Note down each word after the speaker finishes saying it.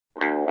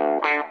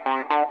Herbert's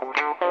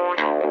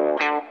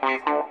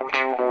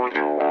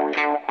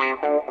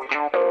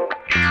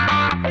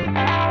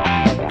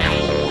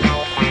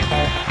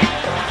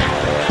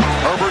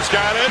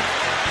got it.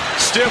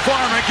 Stiff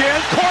arm again.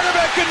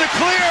 Quarterback in the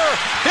clear.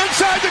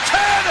 Inside the 10.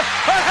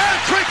 A hat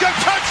trick, a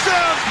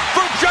touchdown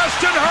for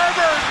Justin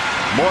Herbert.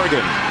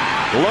 Morgan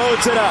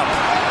loads it up.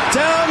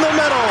 Down the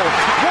middle.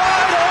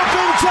 Wide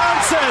open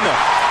Johnson.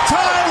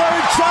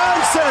 Tyler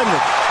Johnson.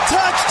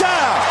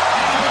 Touchdown.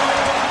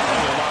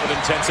 A lot of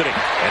intensity.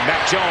 And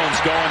Mac Jones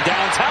going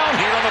downtown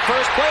here on the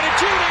first play to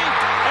Judy.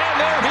 And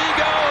there he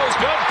goes.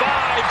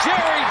 Goodbye,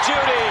 Jerry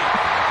Judy.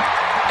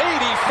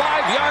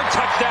 85-yard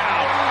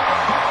touchdown.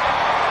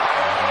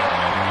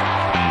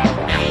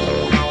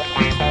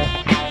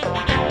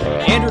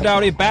 Andrew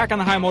Dowdy back on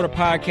the High Motor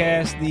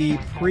Podcast, the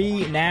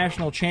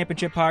pre-national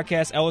championship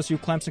podcast. LSU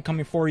Clemson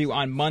coming for you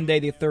on Monday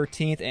the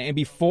 13th. And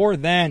before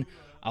then,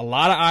 a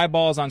lot of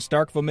eyeballs on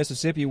Starkville,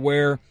 Mississippi,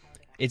 where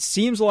it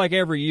seems like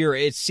every year,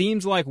 it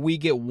seems like we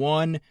get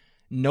one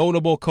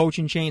notable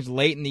coaching change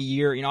late in the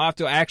year. You know, I have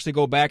to actually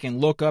go back and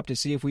look up to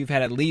see if we've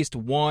had at least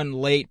one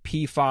late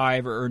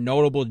P5 or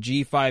notable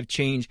G5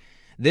 change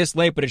this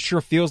late, but it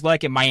sure feels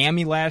like it.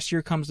 Miami last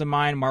year comes to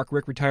mind. Mark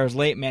Richt retires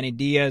late. Manny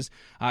Diaz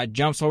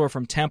jumps over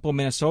from Temple,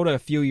 Minnesota a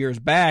few years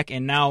back,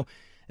 and now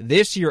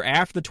this year,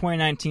 after the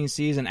 2019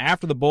 season,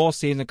 after the bowl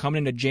season, coming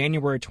into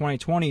January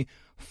 2020,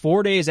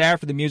 4 days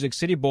after the Music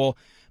City Bowl,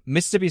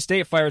 Mississippi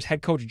State fires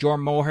head coach Joe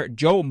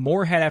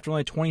Moorhead after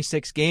only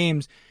 26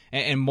 games,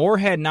 and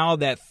Moorhead now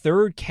that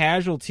third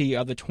casualty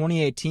of the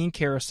 2018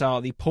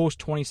 carousel, the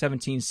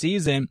post-2017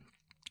 season.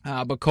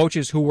 But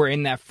coaches who were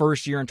in that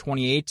first year in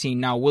 2018,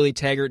 now Willie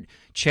Taggart,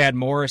 Chad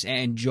Morris,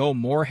 and Joe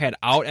Moorhead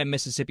out at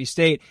Mississippi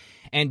State.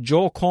 And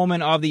Joel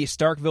Coleman of the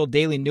Starkville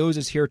Daily News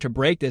is here to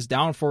break this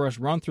down for us,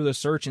 run through the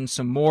search and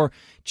some more.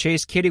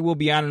 Chase Kiddy will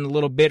be on in a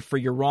little bit for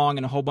You're Wrong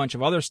and a whole bunch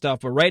of other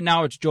stuff. But right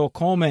now it's Joel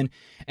Coleman.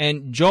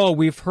 And Joel,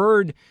 we've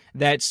heard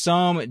that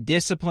some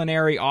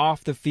disciplinary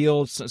off the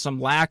field,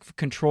 some lack of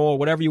control,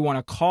 whatever you want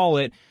to call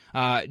it.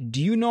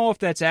 Do you know if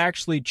that's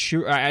actually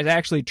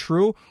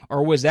true,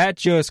 or was that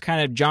just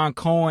kind of John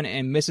Cohen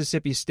and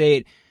Mississippi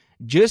State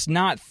just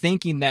not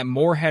thinking that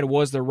Moorhead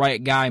was the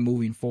right guy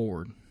moving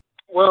forward?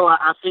 Well,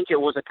 I think it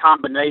was a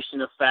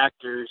combination of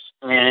factors,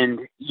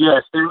 and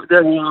yes, there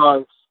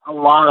was a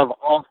lot of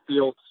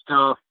off-field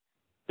stuff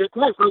that,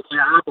 quite frankly,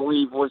 I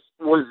believe was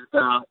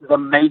the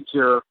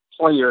major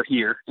player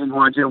here in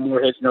why Joe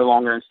Moorhead's no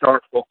longer in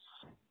Starkville.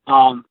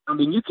 I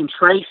mean, you can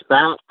trace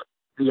back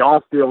the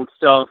off-field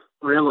stuff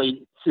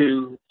really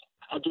to,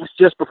 I guess,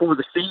 just before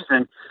the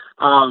season.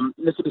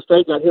 Mississippi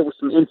State got hit with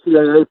some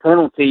NCAA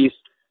penalties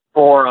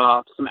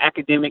for some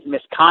academic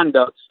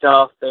misconduct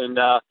stuff, and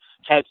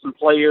had some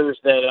players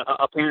that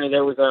apparently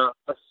there was a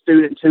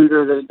student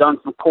tutor that had done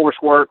some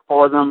coursework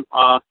for them,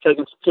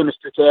 taking some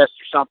chemistry tests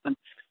or something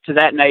to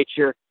that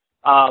nature.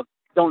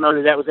 Don't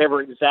know that was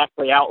ever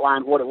exactly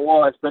outlined what it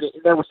was, but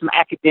there was some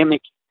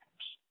academic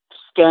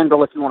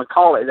scandal, if you want to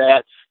call it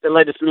that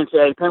led to some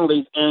NCAA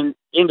penalties, and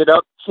ended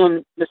up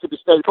 10 Mississippi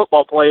State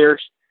football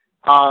players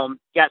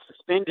got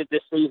suspended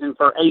this season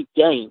for 8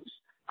 games,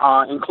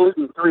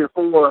 including 3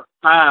 or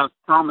 5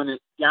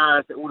 prominent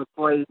guys that would have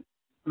played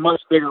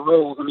much bigger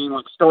roles. I mean,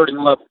 like starting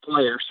level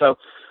players. So,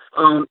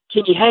 can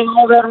you hang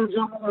all that on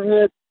Joe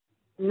Moorhead?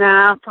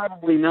 Nah,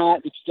 probably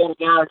not. But you got a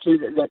guy or two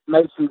that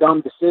made some dumb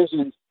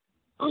decisions.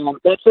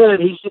 That said,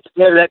 he sits at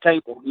the head of that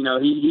table. You know,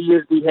 he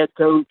is the head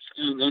coach,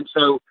 and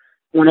so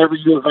when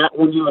you're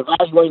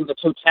evaluating the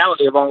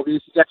totality of all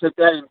this, you got to take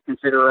that into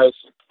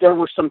consideration. There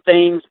were some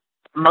things,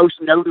 most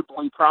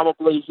notably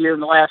probably here in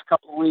the last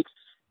couple of weeks,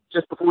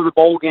 just before the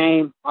bowl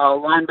game,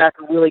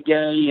 linebacker Willie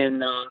Gay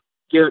and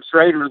Garrett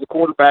Schrader, the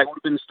quarterback, would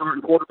have been the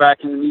starting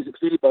quarterback in the Music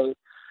City Bowl.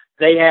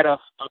 They had a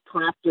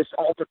practice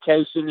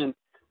altercation, and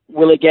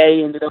Willie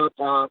Gay ended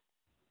up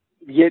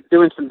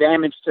doing some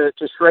damage to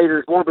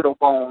Schrader's orbital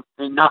bone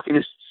and knocking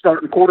his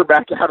starting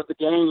quarterback out of the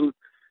game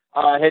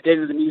headed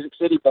into the Music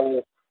City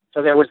Bowl.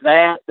 So there was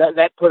that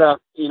put a,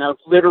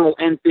 literal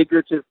and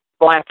figurative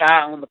black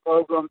eye on the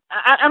program.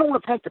 I don't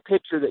want to paint the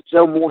picture that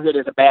Joe Moorhead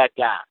is a bad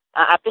guy.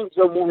 I think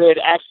Joe Moorhead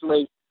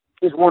actually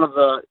is one of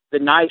the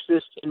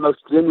nicest and most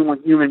genuine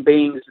human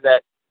beings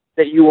that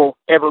you will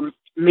ever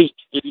meet,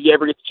 if you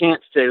ever get the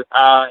chance to.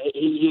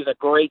 He's a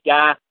great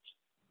guy.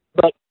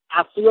 But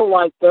I feel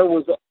like there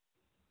was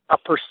a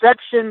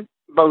perception,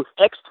 both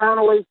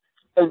externally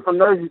and from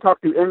those you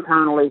talk to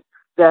internally,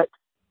 that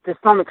to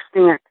some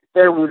extent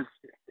there wasn't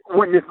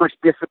as much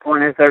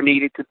discipline as there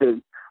needed to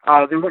be.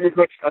 There wasn't as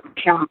much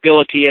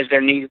accountability as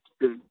there needed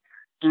to be.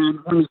 And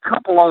when you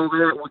couple all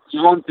that with the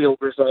on-field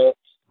results,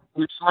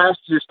 which last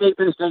year State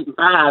finished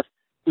 8-5,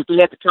 if they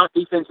had the top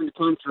defense in the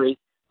country,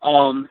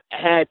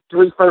 had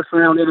 3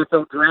 first-round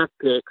NFL draft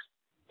picks.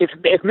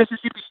 If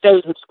Mississippi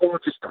State had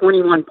scored just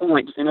 21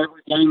 points in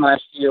every game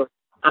last year,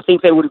 I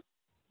think they would have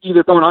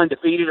either gone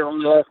undefeated or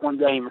only lost 1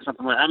 game or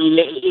something like that. I mean,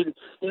 it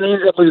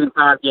ended up losing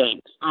 5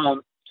 games.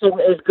 So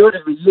as good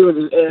as the year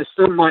as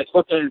some might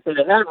look at it and say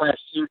they had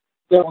last year,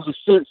 there was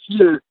a sense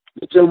here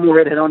that Joe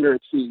Moorhead had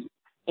underachieved.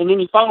 And then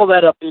you follow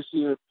that up this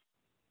year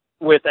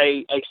with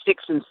a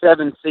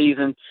 6-7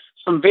 season,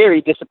 some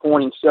very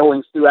disappointing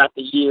showings throughout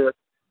the year,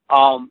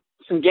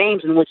 some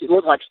games in which it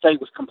looked like State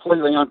was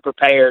completely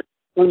unprepared.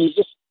 When you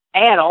just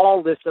add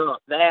all this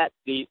up, that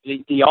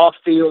the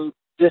off-field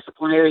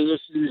disciplinary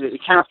issues,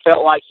 it kind of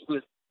felt like he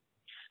was,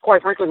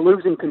 quite frankly,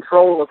 losing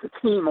control of the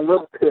team a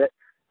little bit.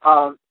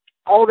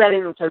 All that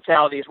in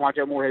totality is why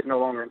Joe Moorhead is no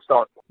longer in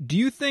Starkville. Do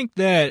you think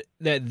that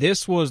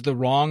this was the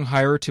wrong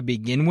hire to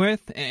begin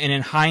with, and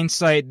in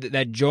hindsight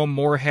that Joe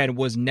Moorhead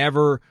was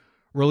never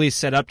really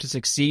set up to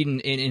succeed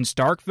in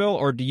Starkville,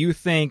 or do you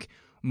think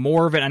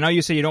more of it? I know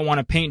you say you don't want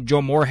to paint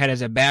Joe Moorhead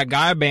as a bad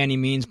guy by any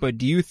means, but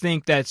do you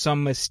think that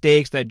some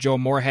mistakes that Joe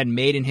Moorhead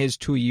made in his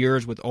 2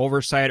 years with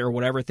oversight or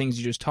whatever things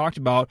you just talked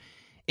about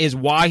is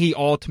why he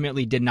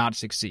ultimately did not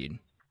succeed?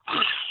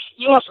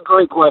 Yeah, that's a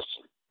great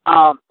question.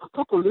 A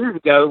couple of years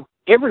ago,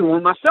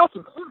 everyone, myself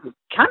included,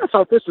 kind of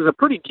thought this was a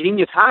pretty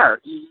genius hire.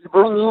 You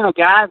bring in a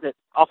guy that's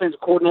offensive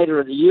coordinator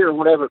of the year or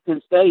whatever at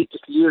Penn State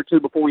just a year or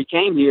two before he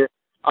came here,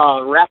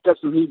 racked up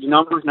some huge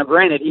numbers. Now,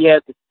 granted, he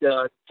had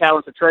the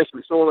talents of Trace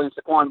McSorley and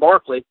Saquon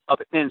Barkley up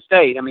at Penn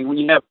State. I mean, when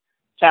you have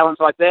talents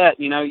like that,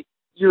 you know,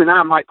 you and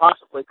I might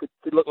possibly could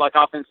look like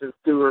offensive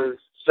gurus.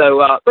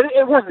 So, but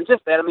it wasn't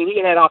just that. I mean,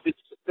 he had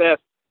offensive success,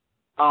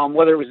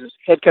 whether it was his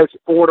head coach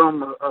at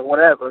Fordham or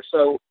whatever.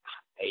 So,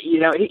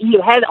 you know, he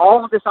had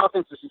all of this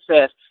offensive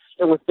success.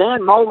 And with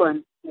Dan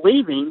Mullen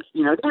leaving,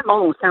 you know, Dan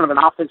Mullen was kind of an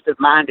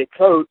offensive-minded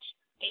coach.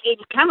 It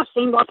kind of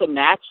seemed like a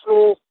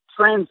natural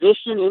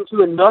transition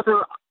into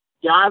another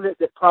guy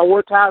that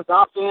prioritized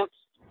offense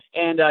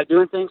and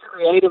doing things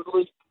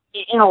creatively.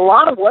 In a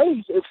lot of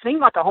ways, it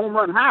seemed like a home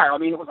run hire. I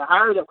mean, it was a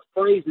hire that was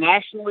praised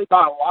nationally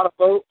by a lot of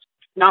folks.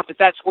 Not that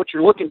that's what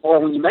you're looking for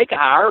when you make a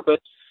hire,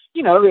 but,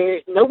 you know,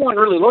 no one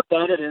really looked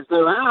at it as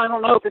though, I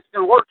don't know if it's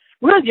going to work.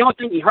 Really, the only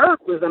thing you heard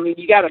was, I mean,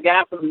 you got a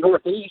guy from the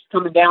Northeast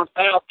coming down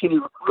south. Can he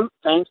recruit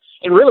things?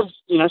 And really,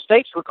 you know,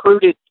 State's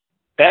recruited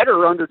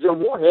better under Joe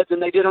Moorhead than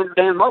they did under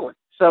Dan Mullen.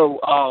 So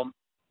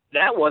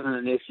that wasn't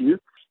an issue.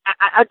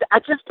 I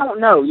just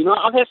don't know. You know,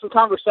 I've had some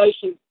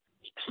conversations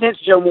since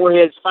Joe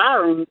Moorhead's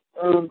firing,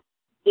 and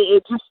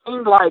it just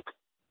seemed like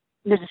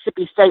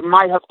Mississippi State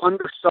might have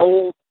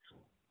undersold,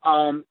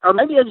 or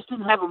maybe they just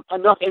didn't have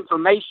enough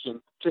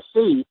information to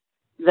see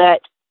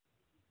that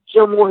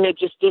Joe Moorhead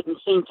just didn't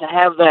seem to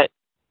have that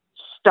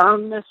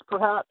sternness,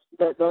 perhaps,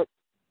 that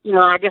you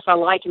know, I guess I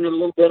liken it a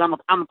little bit.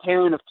 I'm a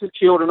parent of 2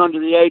 children under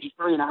the age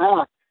of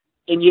 3.5,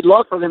 and you'd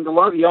love for them to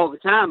love you all the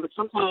time, but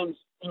sometimes,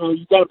 you know,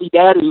 you got to be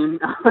daddy and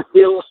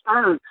be a little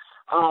stern.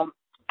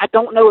 I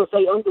don't know if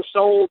they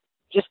undersold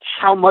just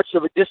how much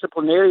of a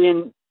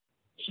disciplinarian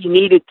he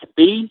needed to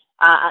be.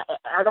 I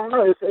don't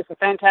know. It's a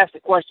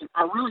fantastic question.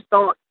 I really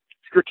thought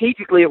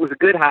strategically it was a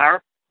good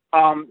hire.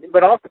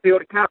 But off the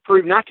field, it kind of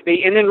proved not to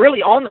be. And then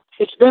really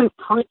it's been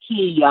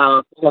pretty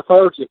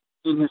lethargic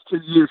in his 2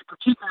 years,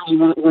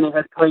 particularly when it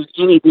has played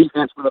any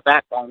defense with a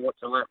backbone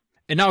whatsoever.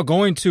 And now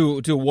going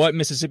to what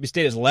Mississippi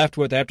State is left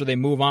with after they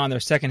move on their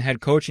second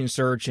head coaching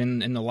search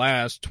in the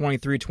last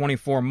 23,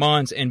 24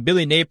 months, and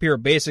Billy Napier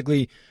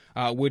basically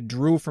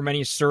withdrew from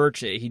any search.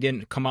 He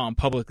didn't come out and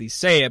publicly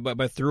say it,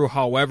 but through,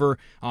 however,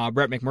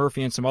 Brett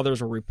McMurphy and some others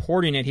were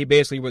reporting it, he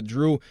basically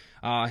withdrew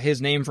his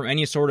name from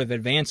any sort of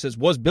advances.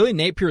 Was Billy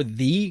Napier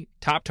the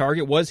top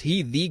target? Was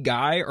he the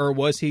guy, or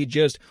was he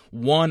just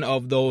one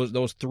of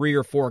those 3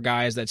 or 4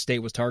 guys that State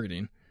was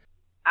targeting?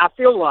 I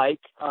feel like,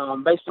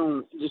 based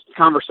on just the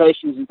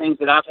conversations and things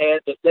that I've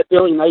had, that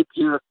Billy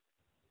Napier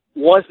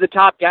was the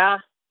top guy.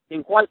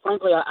 And quite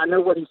frankly, I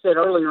know what he said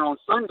earlier on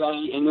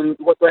Sunday, and then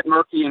what Brett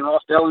Murphy and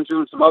Ross Dellinger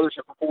and some others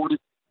have reported.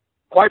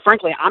 Quite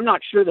frankly, I'm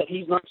not sure that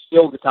he's not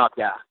still the top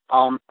guy,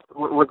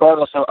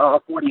 regardless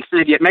of what he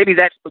said yet. Maybe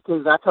that's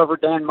because I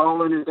covered Dan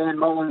Mullen, and Dan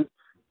Mullen,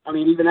 I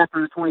mean, even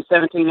after the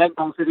 2017 Egg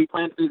Bowl, said he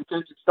planned to be the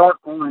coach at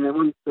Starkville, and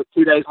then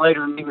 2 days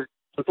later, and he was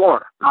in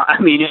Florida. I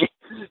mean,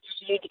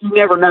 you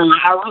never know.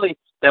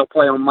 They'll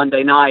play on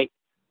Monday night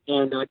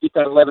and get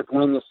that 11th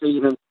win this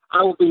season.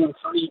 I will be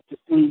intrigued to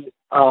see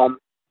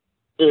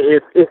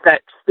if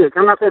that sticks.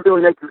 I'm not saying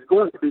Billy Napier is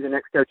going to be the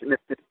next coach at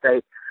Mississippi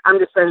State. I'm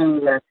just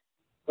saying that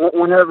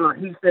whenever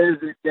he says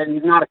that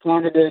he's not a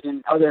candidate,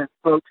 and other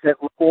folks have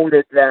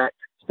reported that,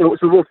 so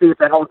we'll see if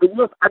that holds. But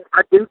look,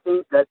 I do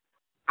think that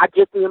I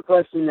get the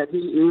impression that he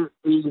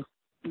is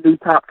the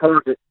top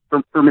target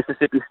for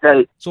Mississippi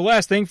State. So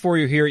last thing for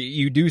you here,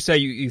 you do say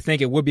you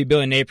think it would be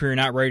Billy Napier. You're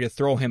not ready to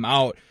throw him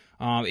out.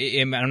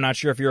 I'm not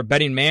sure if you're a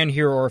betting man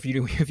here or if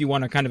you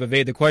want to kind of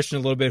evade the question a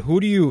little bit. Who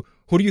do you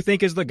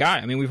think is the guy?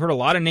 I mean, we've heard a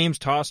lot of names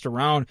tossed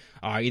around,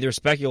 either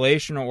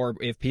speculation or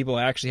if people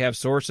actually have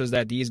sources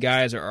that these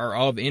guys are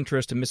of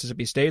interest to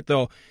Mississippi State,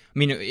 though. I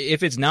mean,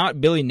 if it's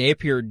not Billy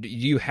Napier, do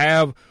you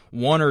have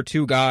 1 or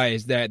 2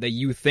 guys that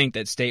you think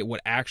that State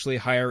would actually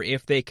hire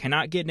if they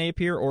cannot get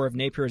Napier, or if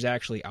Napier is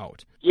actually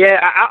out?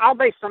 Yeah, I'll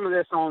base some of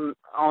this on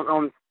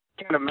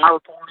kind of my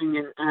reporting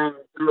and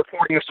the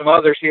reporting of some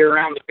others here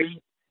around the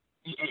beat.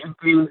 And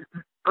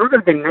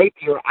other than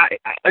Napier, I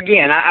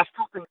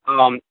still think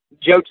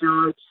Joe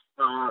Judge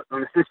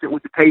an assistant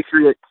with the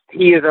Patriots.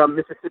 He is a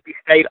Mississippi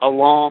State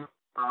alum.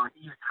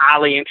 He's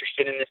highly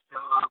interested in this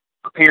job.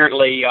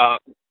 Apparently,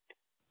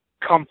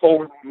 come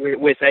forward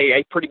with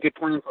a pretty good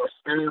plan for a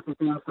staff with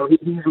him. So he's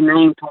a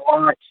name to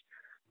watch.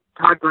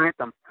 Todd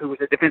Grantham, who was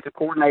a defensive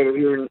coordinator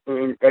here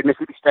at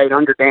Mississippi State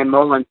under Dan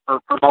Mullen for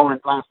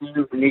Mullen's last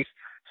years, and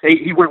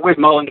he went with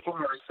Mullen to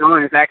Florida. His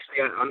son is actually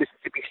a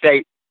Mississippi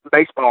State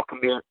baseball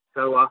commit.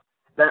 So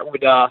that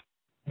would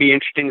be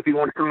interesting if you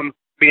want to come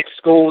be at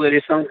school that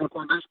his son's going to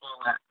play baseball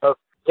at. So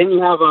then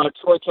you have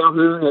Troy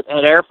Calhoun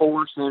at Air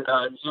Force and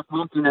Jeff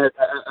Lumpkin at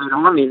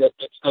Army that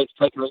State's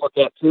taking a look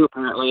at too,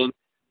 apparently. And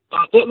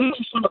these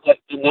are some of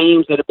the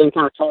names that have been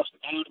kind of tossed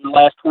out in the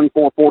last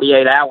 24,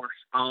 48 hours.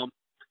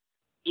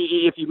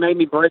 If you made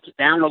me break it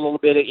down a little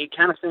bit, it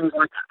kind of seems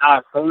like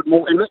I've heard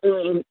more.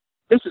 And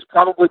this is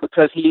probably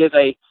because he is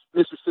a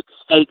Mississippi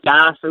State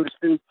guy, so to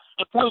speak.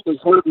 I've probably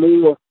heard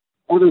more,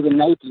 other than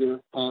Napier,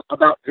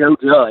 about Joe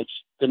Judge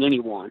than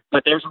anyone.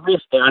 But there's a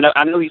risk there.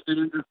 I know he's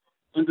been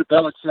under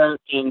Belichick,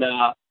 and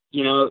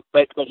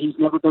but he's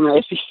never been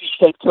an SEC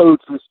head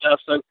coach and stuff.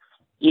 So, do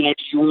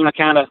you want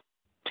to kind of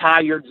tie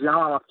your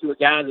job to a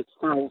guy that's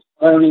kind of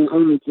learning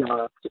on the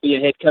job to be a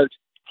head coach?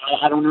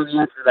 I don't know the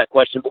answer to that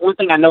question. But one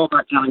thing I know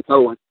about John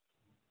Cohen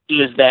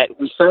is that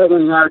we saw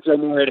when he hired Joe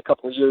Moorhead a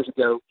couple of years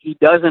ago, he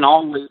doesn't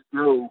always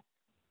go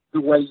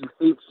the way you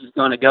think he's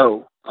going to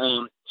go.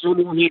 Joe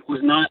Moorhead was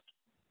not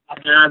a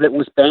guy that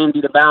was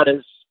bandied about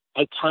as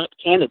a top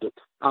candidate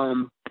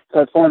for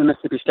the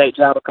Mississippi State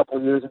job a couple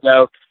of years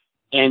ago,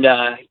 and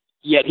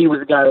yet he was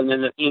the guy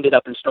that ended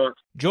up in Starkville.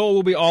 Joel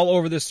will be all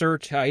over the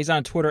search. He's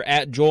on Twitter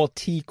at Joel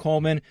T.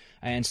 Coleman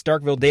and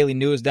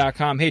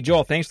StarkvilleDailyNews.com. Hey,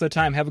 Joel, thanks for the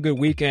time. Have a good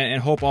weekend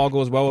and hope all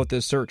goes well with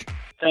this search.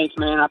 Thanks,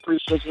 man. I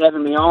appreciate you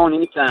having me on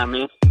anytime,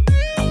 man.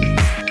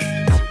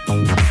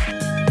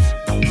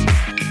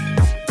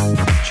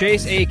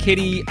 Chase A.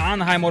 Kiddy on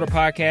the High Motor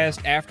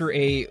Podcast after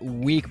a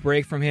week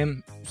break from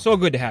him. So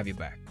good to have you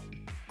back.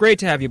 Great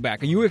to have you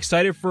back. Are you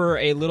excited for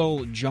a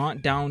little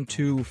jaunt down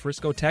to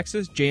Frisco,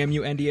 Texas,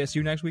 JMU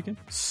NDSU next weekend?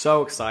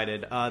 So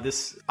excited.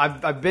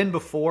 I've been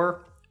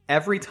before.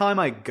 Every time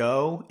I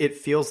go, it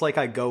feels like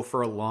I go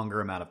for a longer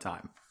amount of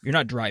time. You're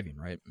not driving,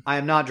 right? I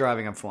am not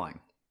driving. I'm flying.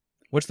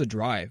 What's the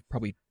drive?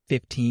 Probably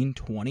 15,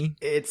 20?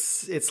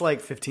 It's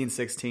like 15,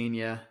 16,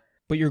 yeah.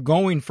 But you're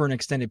going for an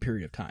extended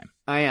period of time.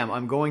 I am.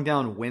 I'm going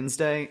down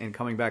Wednesday and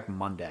coming back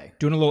Monday.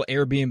 Doing a little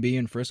Airbnb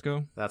in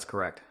Frisco? That's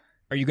correct.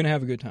 Are you going to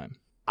have a good time?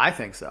 I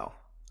think so.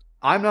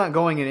 I'm not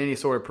going in any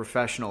sort of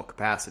professional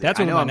capacity. That's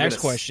my next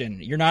question.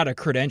 You're not a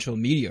credentialed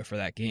media for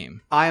that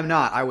game. I am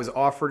not. I was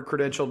offered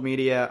credentialed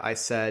media. I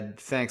said,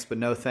 thanks, but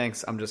no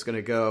thanks. I'm just going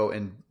to go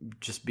and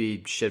just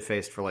be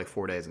shit-faced for like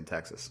 4 days in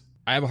Texas.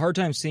 I have a hard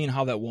time seeing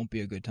how that won't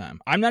be a good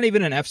time. I'm not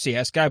even an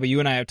FCS guy, but you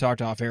and I have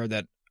talked off air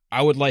that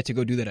I would like to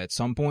go do that at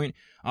some point.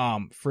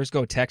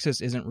 Frisco,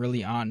 Texas isn't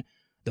really on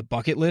the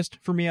bucket list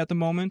for me at the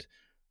moment.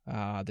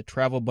 The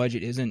travel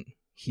budget isn't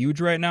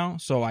huge right now,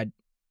 so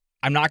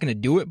I'm not going to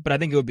do it, but I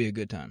think it would be a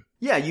good time.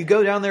 Yeah, you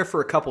go down there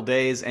for a couple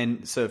days,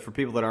 and so for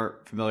people that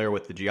aren't familiar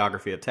with the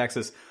geography of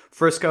Texas,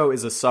 Frisco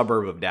is a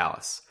suburb of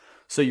Dallas.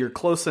 So you're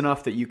close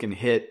enough that you can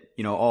hit,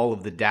 all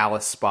of the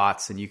Dallas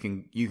spots, and you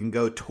can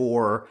go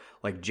tour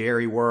like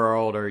Jerry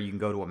World, or you can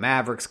go to a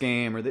Mavericks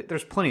game, or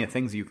there's plenty of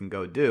things you can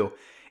go do.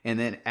 And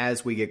then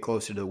as we get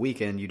closer to the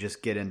weekend, you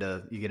just get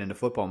into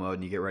football mode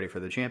and you get ready for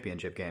the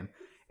championship game.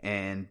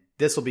 And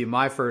this will be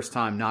my first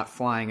time not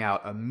flying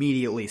out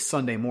immediately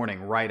Sunday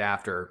morning right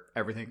after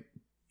everything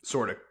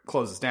sort of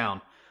closes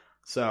down.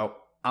 So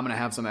I'm going to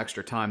have some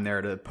extra time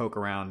there to poke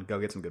around, go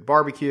get some good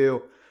barbecue,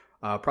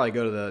 probably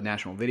go to the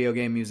National Video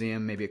Game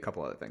Museum, maybe a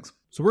couple other things.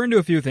 So we're going to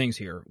do a few things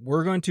here.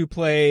 We're going to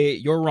play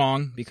You're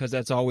Wrong because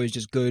that's always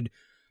just good,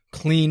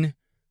 clean,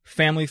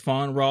 family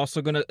fun. We're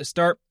also going to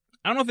start,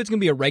 I don't know if it's going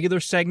to be a regular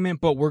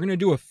segment, but we're going to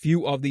do a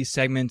few of these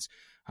segments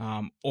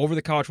over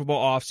the college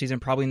football offseason,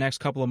 probably next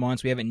couple of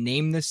months. We haven't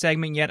named this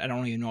segment yet. I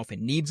don't even know if it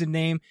needs a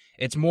name.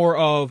 It's more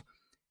of,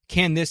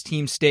 can this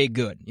team stay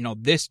good?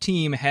 This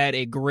team had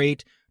a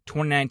great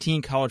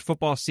 2019 college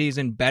football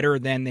season, better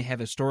than they have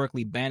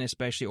historically been,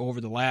 especially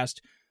over the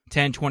last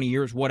 10, 20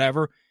 years,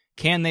 whatever.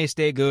 Can they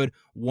stay good?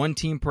 One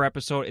team per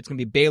episode. It's going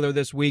to be Baylor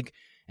this week,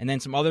 and then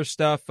some other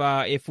stuff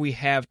if we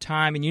have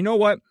time. And you know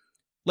what?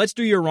 Let's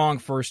do You're Wrong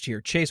first here.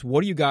 Chase,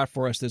 what do you got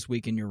for us this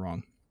week in You're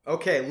Wrong?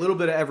 Okay, a little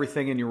bit of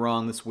everything in You're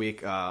Wrong this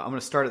week. I'm going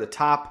to start at the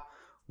top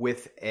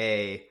with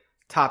a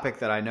topic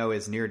that I know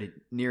is near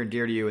and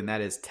dear to you, and that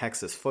is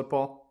Texas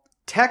football.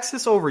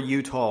 Texas over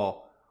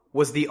Utah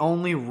was the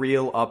only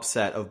real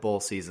upset of bowl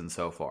season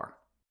so far.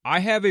 I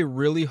have a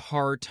really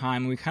hard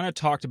time. We kind of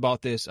talked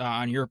about this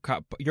on your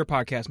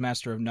podcast,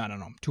 Master of None, I don't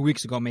know, 2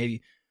 weeks ago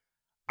maybe.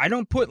 I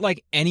don't put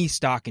any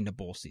stock into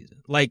bowl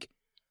season.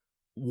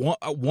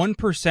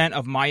 1%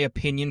 of my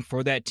opinion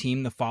for that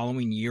team the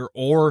following year,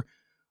 or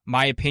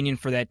my opinion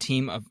for that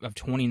team of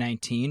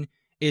 2019,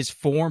 is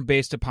formed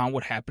based upon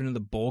what happened in the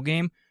bowl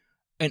game.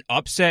 An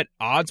upset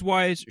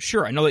odds-wise,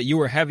 sure, I know that you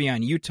were heavy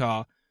on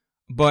Utah,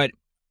 but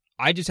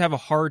I just have a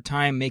hard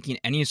time making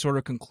any sort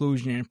of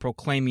conclusion and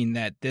proclaiming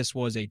that this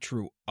was a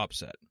true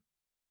upset.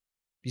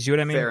 You see what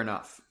I mean?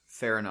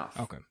 Fair enough.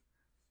 Okay.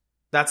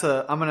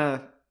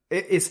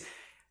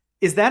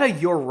 Is that a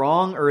you're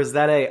wrong, or is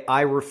that a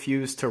I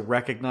refuse to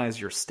recognize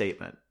your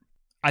statement?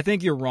 I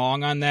think you're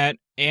wrong on that,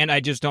 and I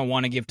just don't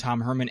want to give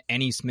Tom Herman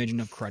any smidgen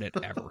of credit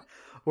ever.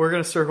 We're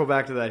going to circle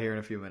back to that here in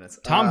a few minutes.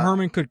 Tom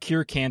Herman could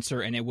cure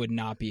cancer, and it would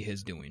not be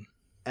his doing.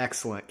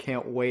 Excellent.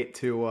 Can't wait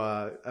to...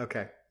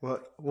 okay.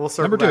 We'll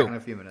circle back in a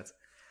few minutes.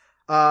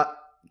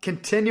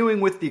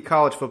 Continuing with the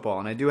college football,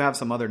 and I do have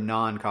some other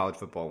non-college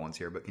football ones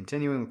here, but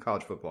continuing with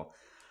college football.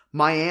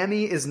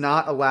 Miami is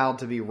not allowed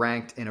to be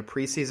ranked in a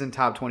preseason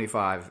top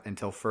 25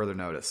 until further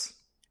notice.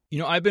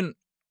 I've been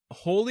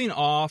holding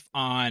off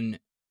on...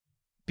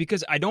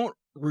 because I don't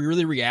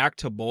really react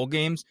to bowl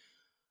games,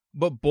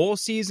 but bowl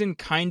season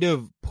kind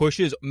of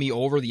pushes me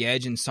over the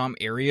edge in some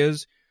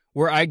areas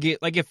where I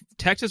get, like, if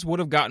Texas would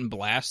have gotten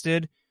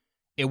blasted,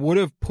 it would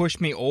have pushed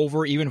me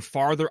over even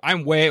farther.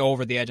 I'm way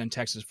over the edge on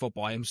Texas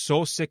football. I am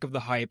so sick of the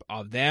hype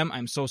of them.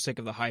 I'm so sick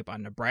of the hype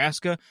on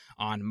Nebraska,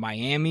 on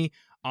Miami,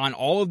 on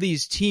all of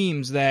these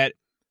teams that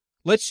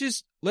let's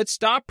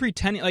stop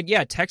pretending. Like,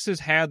 yeah,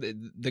 Texas had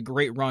the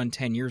great run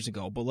 10 years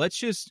ago, but let's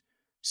just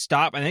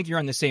stop. I think you're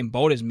on the same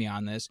boat as me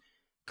on this.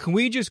 Can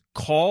we just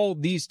call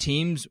these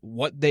teams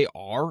what they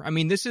are? I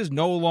mean, this is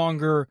no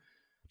longer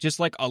just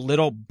like a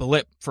little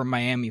blip for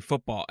Miami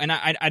football. And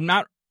I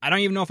don't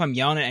even know if I'm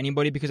yelling at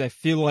anybody because I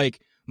feel like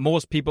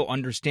most people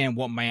understand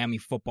what Miami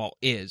football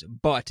is.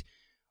 But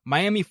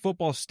Miami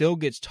football still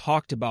gets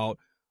talked about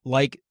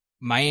like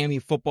Miami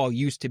football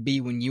used to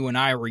be when you and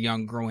I were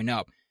young growing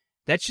up.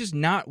 That's just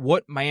not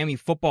what Miami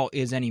football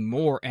is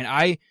anymore. And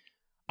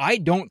I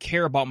don't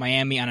care about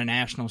Miami on a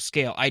national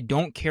scale. I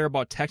don't care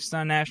about Texas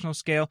on a national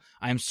scale.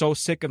 I am so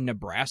sick of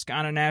Nebraska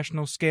on a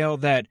national scale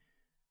that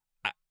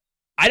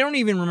I don't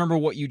even remember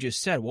what you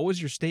just said. What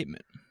was your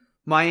statement?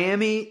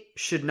 Miami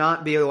should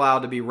not be allowed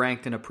to be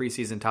ranked in a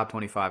preseason top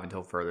 25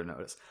 until further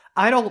notice.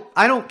 I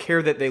don't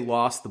care that they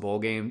lost the bowl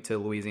game to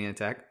Louisiana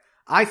Tech.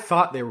 I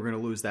thought they were going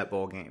to lose that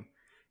bowl game.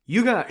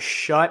 You got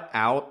shut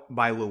out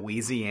by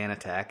Louisiana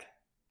Tech.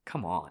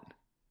 Come on.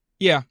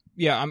 Yeah,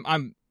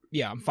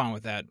 I'm fine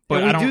with that.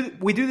 But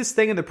we do this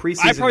thing in the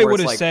preseason. I probably would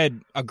have said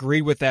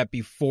agreed with that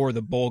before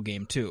the bowl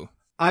game too.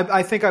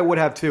 I think I would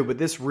have too, but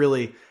this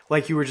really,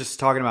 like you were just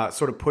talking about,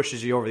 sort of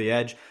pushes you over the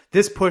edge.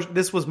 This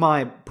was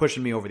my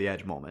pushing me over the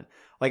edge moment.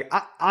 Like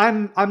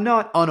I'm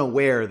not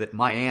unaware that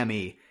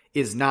Miami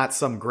is not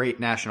some great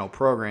national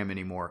program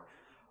anymore,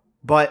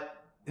 but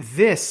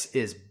this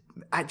is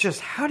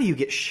how do you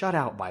get shut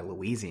out by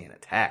Louisiana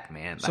Tech,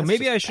 man? So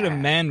maybe I should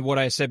amend what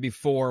I said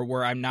before,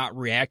 where I'm not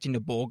reacting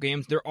to bowl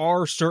games. There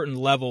are certain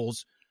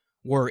levels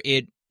where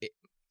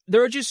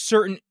there are just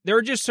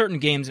certain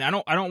games,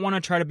 and I don't want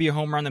to try to be a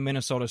homer on the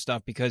Minnesota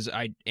stuff because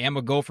I am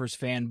a Gophers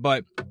fan,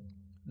 but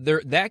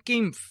that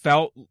game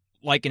felt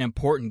like an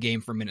important game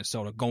for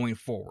Minnesota going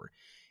forward.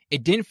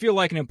 It didn't feel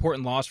like an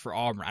important loss for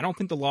Auburn. I don't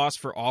think the loss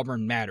for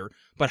Auburn mattered,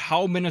 but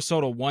how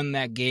Minnesota won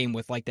that game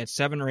with like that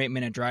 7 or 8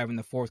 minute drive in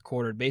the fourth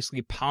quarter,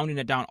 basically pounding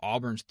it down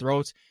Auburn's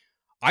throats,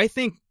 I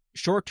think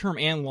short-term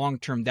and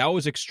long-term, that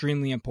was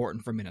extremely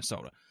important for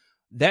Minnesota.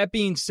 That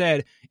being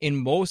said, in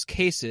most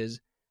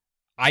cases,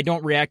 I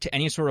don't react to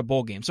any sort of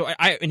bowl game. So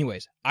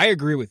anyways, I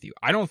agree with you.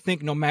 I don't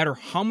think no matter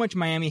how much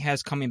Miami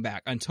has coming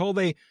back, until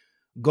they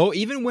go,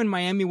 even when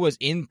Miami was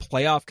in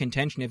playoff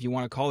contention, if you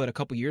want to call it, a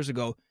couple years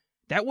ago,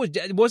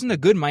 it wasn't a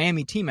good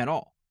Miami team at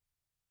all.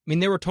 I mean,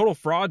 they were total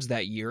frauds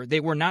that year. They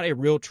were not a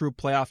real true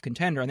playoff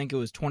contender. I think it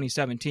was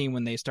 2017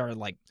 when they started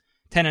like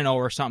 10-0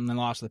 or something and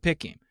lost the pick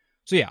game.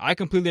 So yeah, I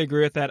completely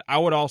agree with that. I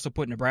would also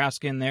put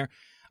Nebraska in there.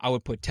 I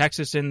would put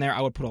Texas in there. I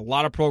would put a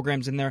lot of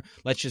programs in there.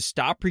 Let's just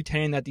stop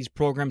pretending that these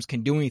programs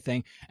can do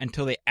anything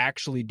until they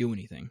actually do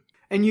anything.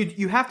 And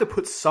you have to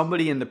put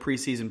somebody in the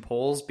preseason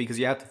polls because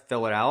you have to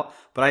fill it out.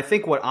 But I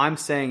think what I'm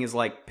saying is,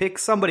 like, pick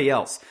somebody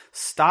else.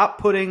 Stop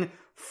putting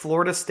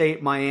Florida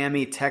State,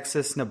 Miami,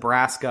 Texas,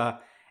 Nebraska,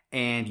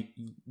 and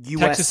USC.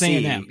 Texas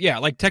A&M. Yeah,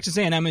 like Texas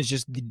A&M is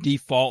just the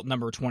default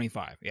number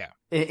 25. Yeah.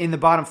 In the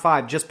bottom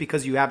 5 just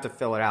because you have to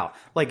fill it out.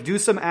 Like, do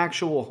some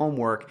actual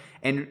homework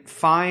and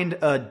find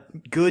a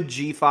good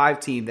G5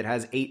 team that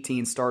has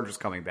 18 starters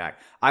coming back.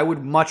 I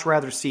would much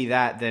rather see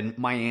that than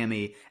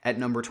Miami at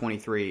number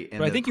 23.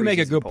 But I think you make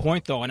a good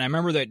point, though, and I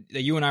remember that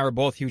you and I were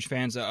both huge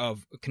fans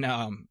of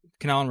Canal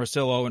and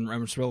Russillo and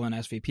Russillo and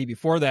SVP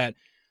before that,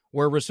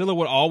 where Russillo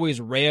would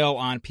always rail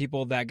on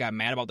people that got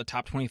mad about the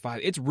top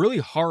 25. It's really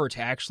hard to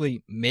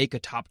actually make a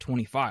top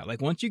 25. Like,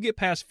 once you get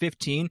past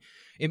 15,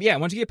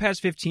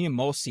 in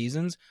most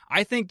seasons,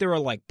 I think there are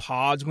like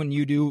pods when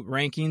you do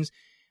rankings,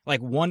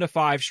 like 1 to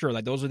 5, sure,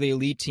 like those are the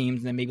elite teams,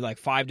 and then maybe like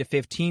 5 to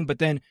 15, but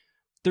then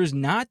there's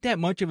not that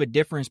much of a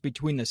difference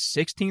between the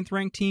 16th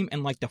ranked team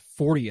and like the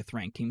 40th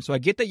ranked team. So I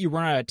get that you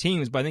run out of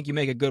teams, but I think you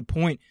make a good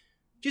point.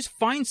 Just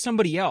find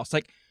somebody else.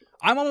 Like,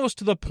 I'm almost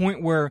to the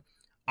point where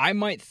I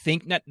might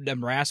think that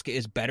Nebraska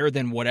is better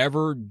than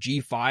whatever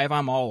G5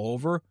 I'm all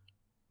over,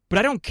 But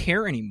I don't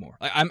care anymore.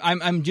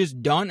 I'm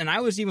just done, and I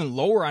was even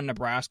lower on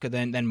Nebraska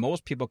than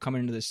most people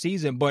coming into the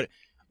season, but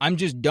I'm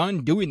just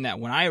done doing that.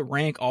 When I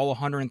rank all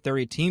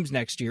 130 teams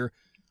next year,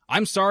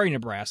 I'm sorry,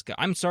 Nebraska.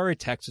 I'm sorry,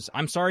 Texas.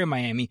 I'm sorry,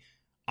 Miami.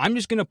 I'm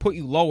just going to put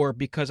you lower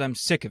because I'm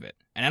sick of it.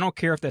 And I don't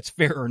care if that's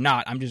fair or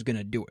not. I'm just going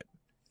to do it.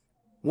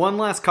 One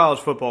last college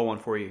football one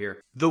for you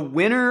here. The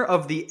winner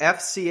of the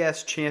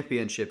FCS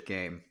championship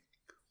game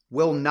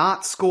will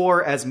not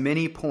score as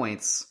many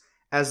points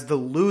as the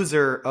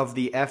loser of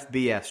the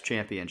FBS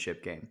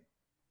championship game.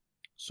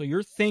 So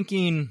you're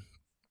thinking,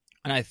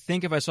 and I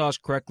think if I saw this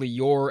correctly,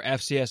 your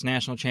FCS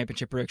national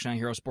championship prediction on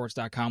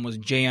HeroSports.com was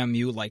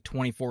JMU like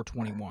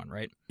 24-21,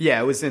 right?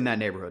 Yeah, it was in that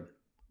neighborhood.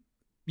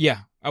 Yeah,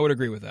 I would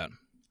agree with that.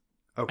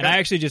 Okay. And I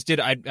actually just did,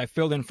 I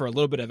filled in for a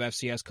little bit of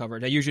FCS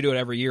coverage. I usually do it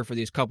every year for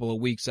these couple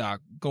of weeks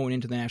going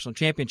into the national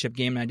championship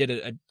game, and I did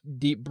a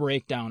deep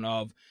breakdown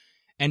of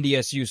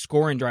NDSU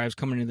scoring drives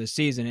coming into the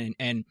season,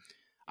 and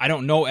I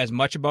don't know as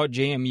much about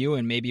JMU,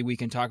 and maybe we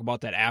can talk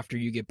about that after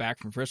you get back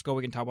from Frisco.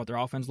 We can talk about their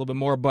offense a little bit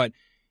more, but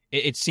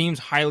it seems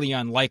highly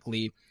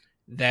unlikely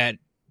that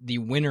the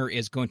winner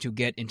is going to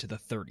get into the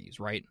 30s,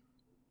 right?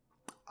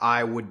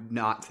 I would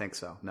not think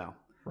so, no.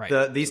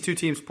 Right. These two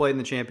teams played in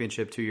the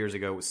championship 2 years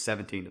ago. It was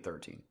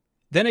 17-13.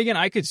 Then again,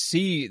 I could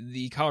see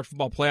the college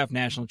football playoff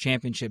national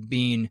championship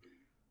being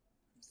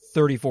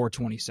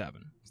 34-27,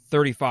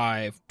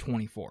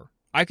 35-24.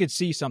 I could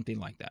see something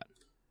like that.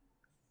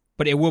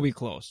 But it will be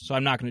close, so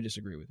I'm not going to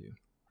disagree with you.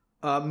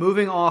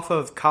 Moving off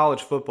of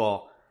college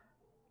football,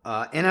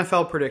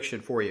 NFL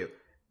prediction for you.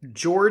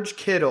 George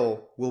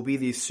Kittle will be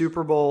the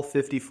Super Bowl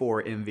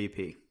 54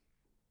 MVP.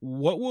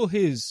 What will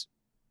his...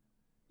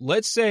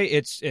 Let's say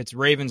it's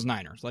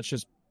Ravens-Niners. Let's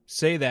just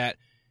say that.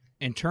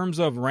 In terms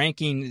of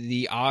ranking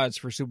the odds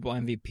for Super Bowl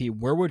MVP,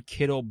 where would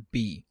Kittle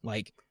be?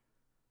 Like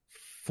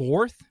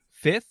 4th?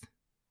 5th?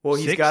 Well,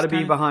 he's got to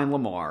be behind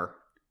Lamar.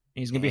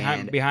 He's going to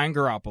be behind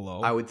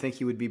Garoppolo. I would think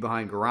he would be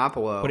behind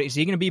Garoppolo. But is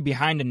he going to be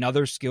behind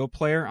another skill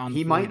player on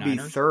the 49ers? He might be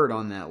third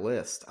on that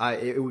list.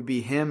 It would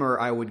be him, or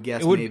I would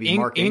guess maybe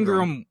Mark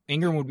Ingram.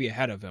 Ingram would be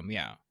ahead of him,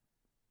 yeah.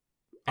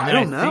 I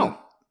don't know.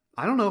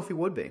 I don't know if he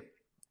would be.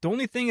 The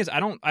only thing is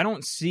I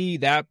don't see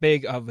that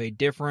big of a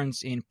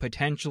difference in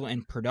potential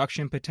and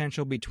production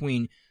potential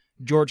between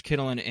George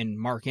Kittle and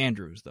Mark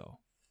Andrews, though.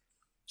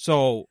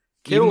 So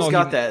Kittle's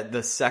got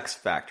the sex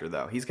factor,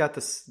 though. He's got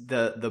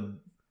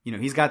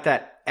he's got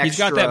that extra. He's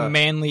got that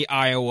manly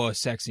Iowa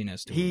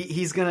sexiness to him.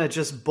 He's gonna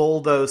just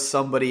bulldoze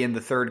somebody in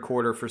the third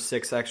quarter for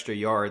 6 extra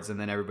yards, and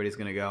then everybody's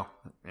gonna go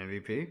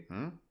MVP.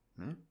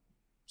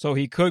 So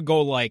he could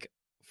go like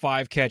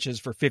 5 catches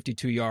for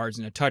 52 yards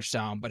and a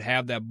touchdown, but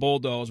have that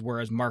bulldoze,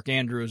 whereas Mark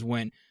Andrews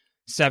went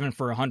 7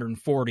 for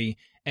 140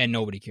 and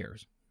nobody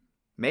cares.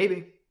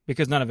 Maybe.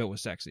 Because none of it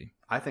was sexy.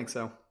 I think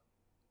so.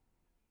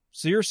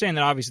 So you're saying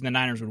that obviously the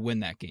Niners would win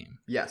that game?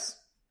 Yes.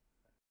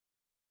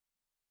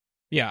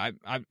 Yeah,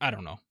 I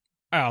don't know.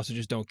 I also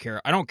just don't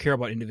care. I don't care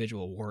about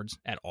individual awards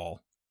at all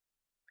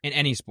in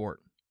any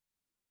sport.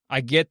 I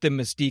get the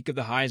mystique of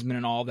the Heisman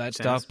and all that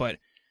stuff, but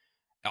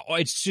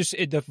it's just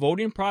the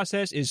voting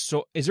process is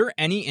so. Is there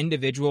any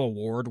individual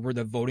award where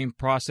the voting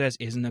process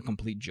isn't a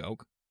complete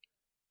joke?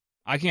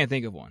 I can't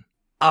think of one.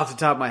 Off the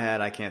top of my head,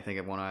 I can't think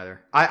of one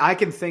either. I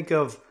can think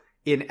of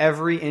in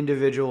every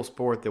individual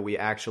sport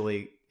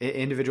that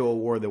individual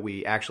award that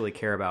we actually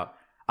care about.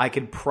 I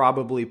could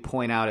probably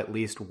point out at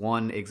least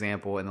one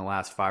example in the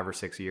last 5 or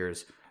 6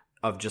 years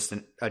of just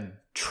a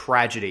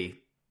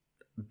tragedy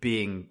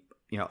being,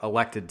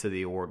 elected to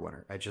the award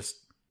winner.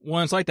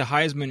 Well, it's like the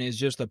Heisman is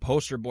just the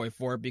poster boy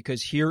for it,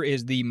 because here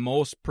is the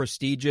most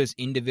prestigious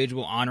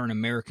individual honor in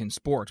American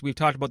sports. We've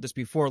talked about this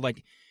before.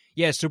 Like,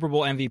 yeah, Super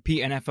Bowl MVP,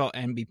 NFL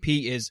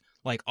MVP is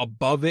like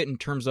above it in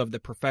terms of the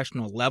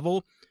professional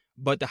level,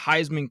 but the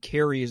Heisman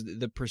carries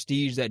the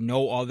prestige that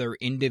no other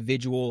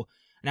individual.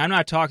 And I'm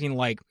not talking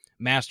like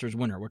Masters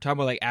winner. We're talking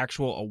about like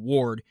actual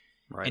award.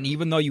 Right. And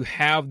even though you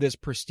have this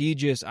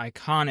prestigious,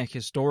 iconic,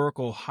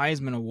 historical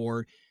Heisman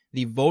Award,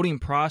 the voting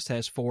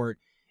process for it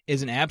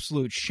is an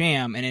absolute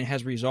sham, and it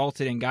has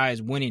resulted in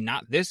guys winning.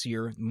 Not this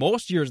year.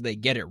 Most years they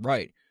get it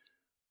right.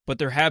 But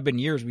there have been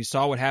years, we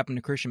saw what happened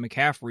to Christian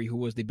McCaffrey, who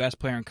was the best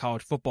player in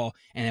college football,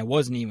 and it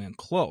wasn't even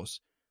close.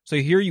 So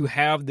here you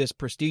have this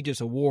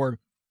prestigious award,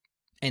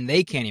 and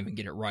they can't even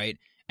get it right.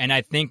 And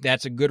I think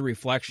that's a good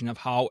reflection of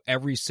how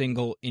every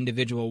single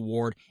individual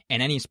award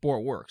in any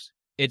sport works.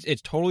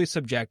 It's totally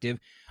subjective.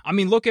 I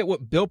mean, look at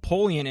what Bill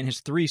Polian and his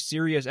 3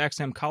 Sirius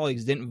XM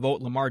colleagues didn't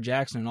vote Lamar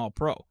Jackson an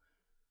All-Pro.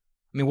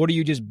 I mean, what are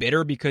you, just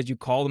bitter because you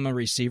called him a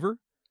receiver?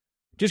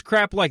 Just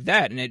crap like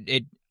that.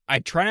 And I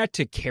try not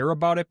to care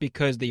about it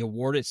because the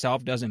award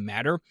itself doesn't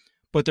matter,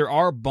 but there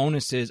are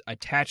bonuses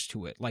attached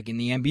to it, like in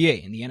the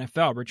NBA, in the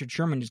NFL. Richard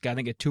Sherman just got, I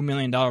think, a $2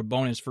 million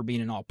bonus for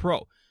being an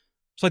All-Pro.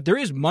 So like, there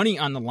is money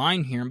on the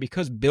line here, and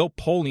because Bill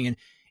Polian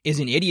is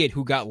an idiot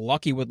who got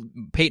lucky with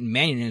Peyton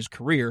Manning in his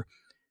career,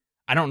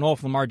 I don't know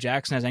if Lamar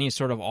Jackson has any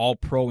sort of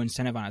all-pro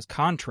incentive on his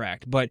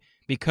contract, but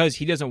because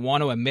he doesn't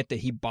want to admit that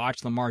he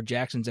botched Lamar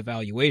Jackson's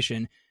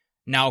evaluation,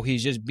 now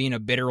he's just being a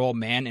bitter old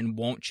man and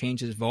won't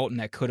change his vote, and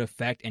that could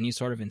affect any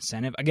sort of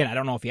incentive. Again, I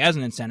don't know if he has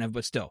an incentive,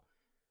 but still.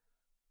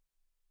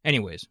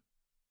 Anyways,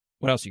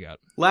 what else you got?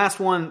 Last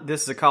one.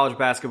 This is a college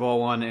basketball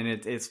one, and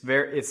it's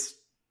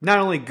not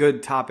only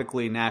good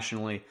topically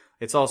nationally,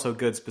 it's also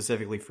good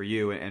specifically for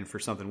you and for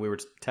something we were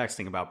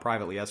texting about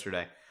privately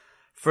yesterday.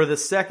 For the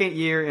second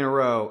year in a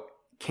row,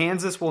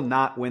 Kansas will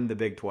not win the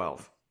Big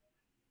 12.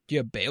 Do you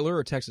have Baylor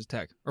or Texas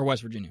Tech or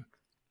West Virginia?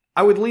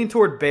 I would lean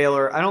toward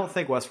Baylor. I don't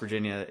think West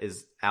Virginia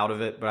is out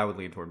of it, but I would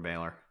lean toward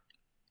Baylor.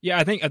 Yeah,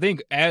 I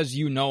think as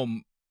you know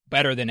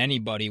better than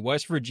anybody,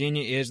 West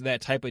Virginia is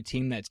that type of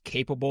team that's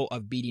capable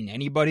of beating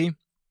anybody.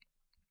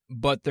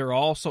 But they're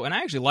also, and I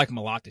actually like them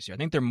a lot this year. I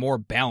think they're more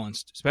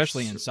balanced,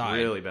 especially inside.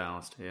 Really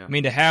balanced, yeah. I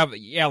mean, to have,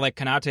 like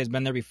Konate has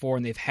been there before,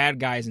 and they've had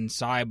guys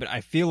inside, but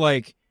I feel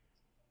like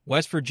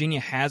West Virginia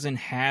hasn't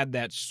had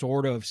that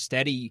sort of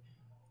steady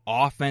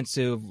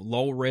offensive,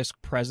 low-risk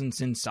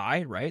presence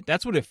inside, right?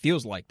 That's what it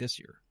feels like this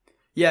year.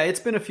 Yeah, it's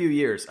been a few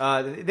years.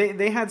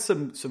 They had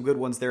some good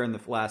ones there in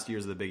the last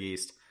years of the Big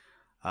East.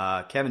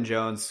 Kevin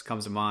Jones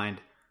comes to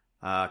mind.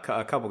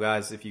 A couple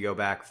guys, if you go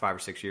back 5 or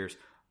 6 years.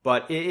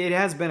 But it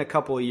has been a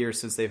couple of years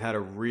since they've had a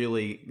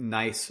really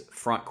nice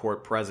front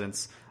court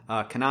presence.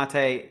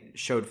 Konate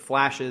showed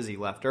flashes. He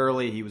left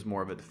early. He was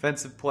more of a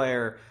defensive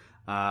player.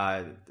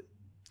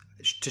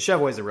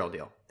 Tshevoue's a real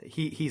deal.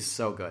 He's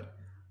so good.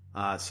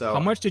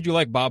 How much did you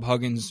like Bob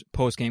Huggins'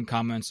 post-game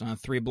comments on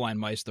 3 blind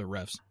mice, the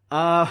refs?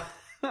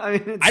 I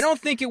mean, I don't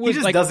think it was.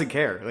 He just doesn't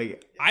care.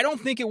 I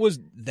don't think it was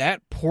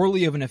that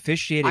poorly of an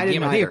officiated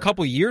game. I think a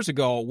couple of years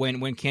ago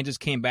when Kansas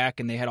came back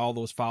and they had all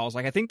those fouls,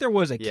 I think there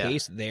was a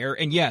case there.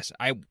 And yes,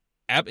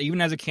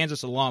 even as a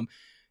Kansas alum,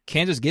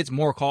 Kansas gets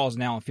more calls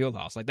now in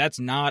Fieldhouse. That's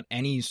not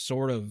any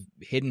sort of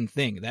hidden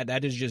thing.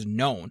 That is just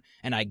known,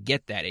 and I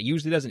get that. It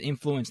usually doesn't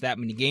influence that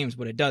many games,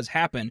 but it does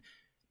happen.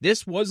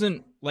 This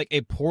wasn't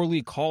a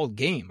poorly called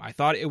game. I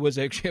thought it was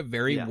actually a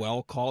very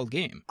well called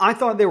game. I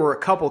thought there were a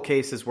couple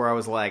cases where I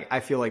was like, I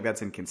feel like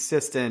that's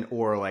inconsistent,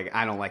 or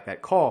I don't like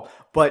that call.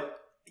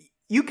 But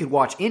you could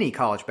watch any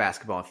college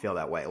basketball and feel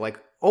that way.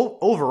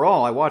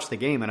 Overall, I watched the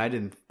game and I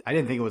didn't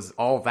think it was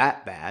all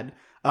that bad.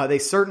 They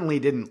certainly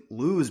didn't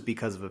lose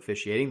because of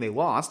officiating. They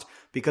lost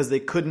because they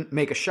couldn't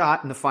make a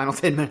shot in the final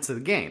 10 minutes of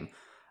the game.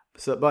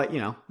 So, but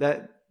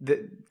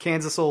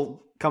Kansas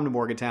will come to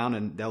Morgantown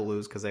and they'll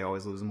lose because they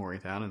always lose in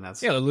Morgantown, and that's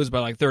they'll lose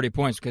by 30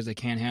 points because they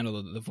can't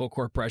handle the full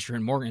court pressure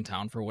in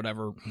Morgantown for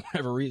whatever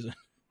reason.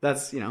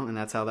 That's and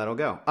that's how that'll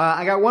go.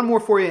 I got one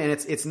more for you, and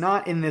it's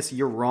not in this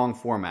 "you're wrong"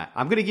 format.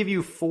 I'm going to give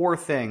you 4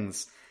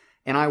 things,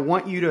 and I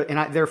want you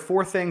to. There are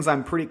 4 things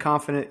I'm pretty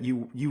confident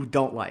you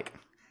don't like.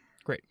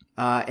 Great.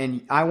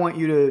 And I want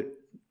you to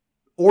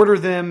order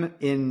them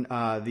in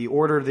the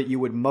order that you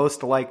would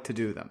most like to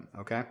do them.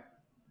 Okay.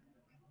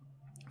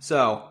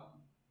 So,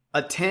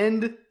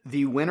 attend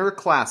the Winter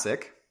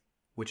Classic,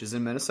 which is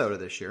in Minnesota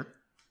this year.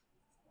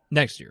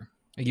 Next year.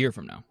 A year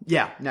from now.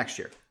 Yeah, next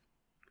year.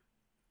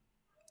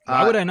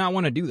 Why would I not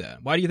want to do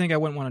that? Why do you think I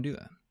wouldn't want to do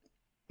that?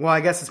 Well,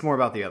 I guess it's more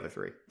about the other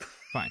 3.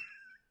 Fine.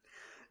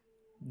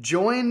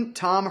 Join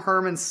Tom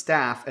Herman's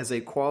staff as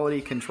a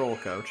quality control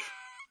coach.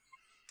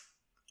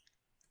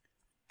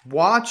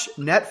 Watch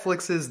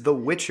Netflix's The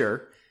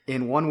Witcher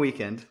in one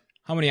weekend.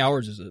 How many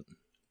hours is it?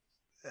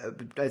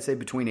 I'd say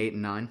between 8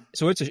 and 9.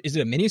 So is it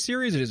a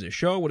miniseries? Is it a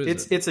show? What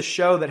is it? It's a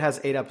show that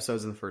has 8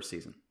 episodes in the first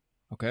season.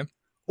 Okay.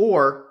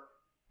 Or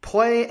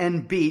play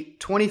and beat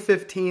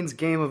 2015's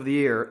Game of the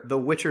Year, The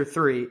Witcher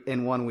 3,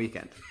 in one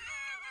weekend.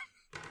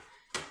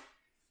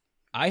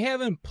 I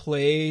haven't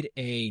played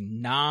a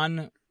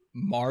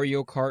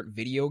non-Mario Kart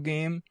video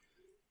game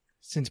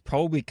since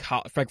probably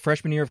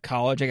freshman year of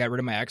college. I got rid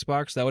of my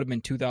Xbox. That would have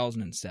been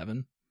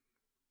 2007.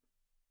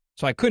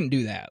 So I couldn't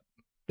do that.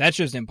 That's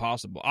just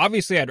impossible.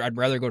 Obviously, I'd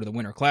rather go to the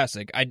Winter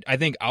Classic. I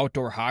think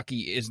outdoor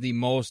hockey is the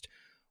most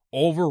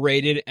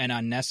overrated and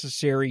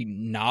unnecessary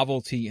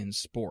novelty in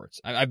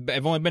sports.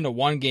 I've only been to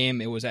one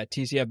game. It was at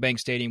TCF Bank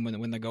Stadium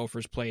when the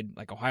Gophers played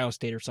Ohio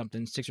State or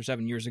something 6 or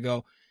 7 years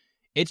ago.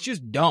 It's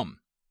just dumb.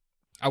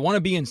 I want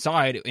to be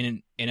inside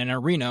in an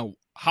arena.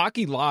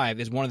 Hockey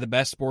Live is one of the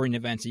best sporting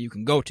events that you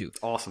can go to. It's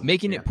awesome.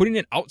 Putting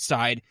it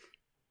outside,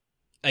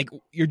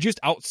 you're just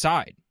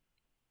outside.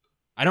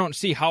 I don't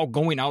see how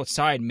going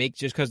outside makes,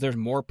 just because there's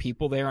more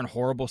people there and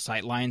horrible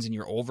sight lines and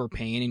you're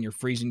overpaying and you're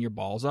freezing your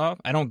balls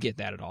off. I don't get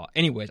that at all.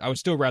 Anyways, I would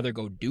still rather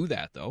go do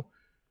that, though.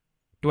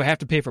 Do I have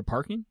to pay for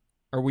parking?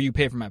 Or will you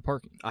pay for my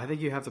parking? I think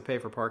you have to pay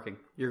for parking.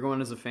 You're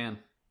going as a fan.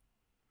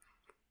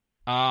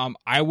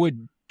 I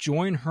would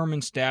join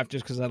Herman's staff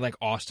just because I like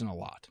Austin a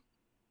lot.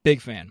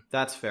 Big fan.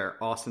 That's fair.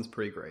 Austin's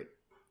pretty great.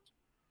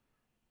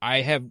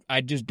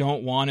 I just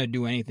don't want to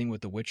do anything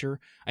with The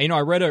Witcher. I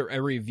read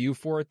a review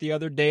for it the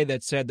other day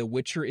that said The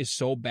Witcher is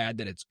so bad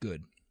that it's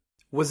good.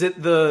 Was it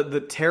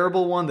the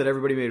terrible one that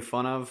everybody made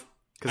fun of?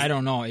 I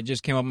don't know. It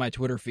just came up on my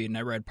Twitter feed and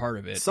I read part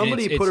of it.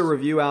 Somebody put a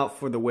review out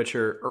for The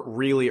Witcher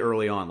really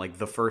early on,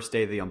 the first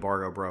day the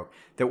embargo broke,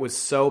 that was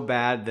so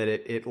bad that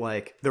it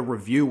the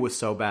review was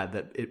so bad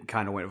that it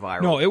kind of went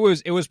viral. No, it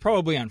was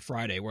probably on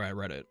Friday where I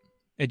read it.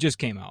 It just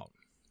came out.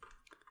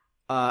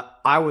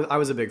 I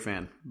was a big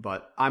fan,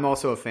 but I'm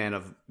also a fan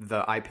of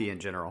the IP in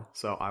general.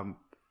 So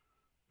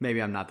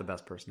maybe I'm not the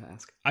best person to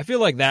ask. I feel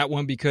like that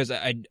one because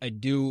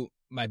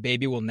my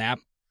baby will nap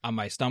on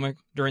my stomach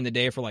during the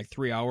day for like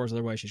 3 hours.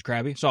 Otherwise she's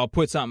crabby. So I'll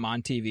put something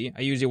on TV.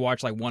 I usually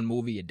watch like one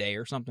movie a day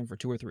or something for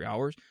 2 or 3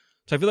 hours.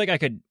 So I feel like I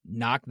could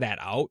knock that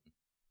out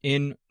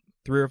in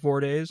 3 or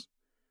 4 days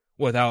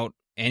without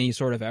any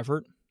sort of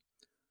effort.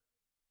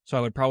 So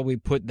I would probably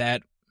put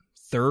that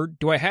third.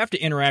 Do I have to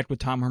interact with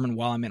Tom Herman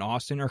while I'm in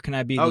Austin, or can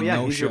I be the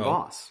no-show? He's your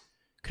boss.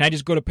 Can I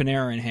just go to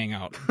Panera and hang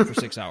out for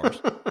 6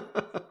 hours?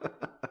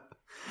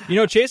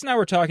 Chase and I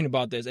were talking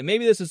about this, and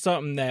maybe this is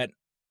something that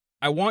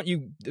I want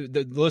you,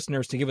 the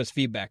listeners, to give us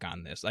feedback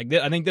on this. I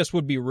think this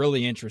would be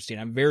really interesting.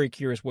 I'm very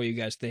curious what you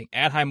guys think.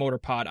 At High Motor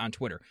Pod on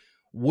Twitter.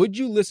 Would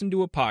you listen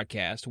to a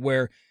podcast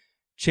where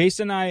Chase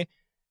and I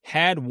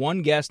had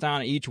one guest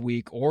on each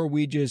week, or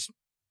we just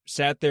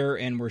sat there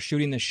and were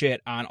shooting the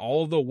shit on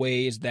all the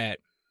ways that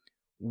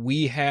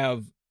we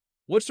have,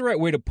 what's the right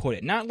way to put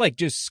it? Not like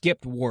just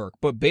skipped work,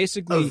 but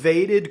basically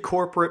evaded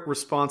corporate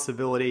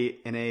responsibility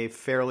in a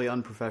fairly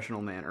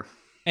unprofessional manner.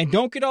 And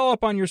don't get all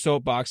up on your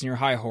soapbox and your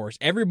high horse.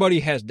 Everybody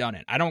has done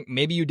it.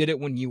 Maybe you did it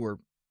when you were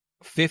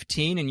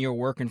 15 and you're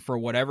working for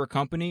whatever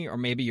company, or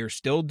maybe you're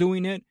still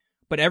doing it,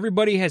 but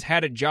everybody has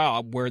had a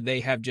job where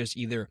they have just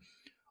either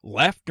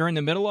left during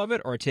the middle of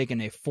it or taken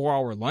a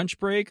 4-hour lunch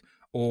break,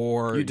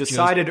 or you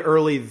decided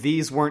early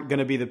these weren't going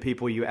to be the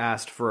people you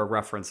asked for a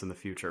reference in the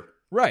future.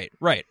 Right.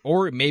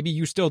 Or maybe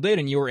you still did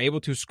and you were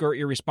able to skirt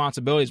your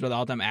responsibilities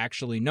without them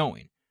actually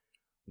knowing.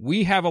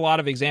 We have a lot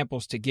of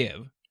examples to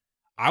give.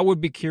 I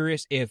would be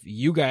curious if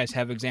you guys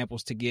have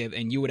examples to give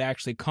and you would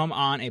actually come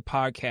on a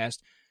podcast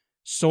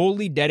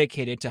solely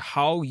dedicated to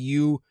how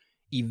you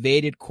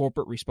evaded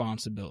corporate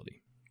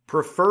responsibility.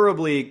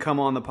 Preferably come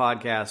on the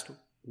podcast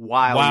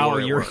while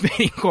you're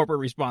evading corporate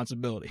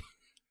responsibility.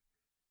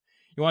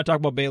 You want to talk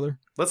about Baylor?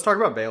 Let's talk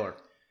about Baylor.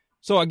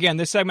 So again,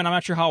 this segment, I'm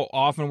not sure how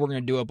often we're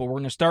going to do it, but we're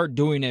going to start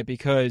doing it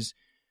because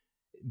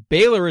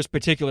Baylor is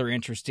particularly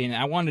interesting.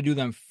 I want to do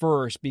them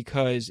first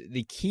because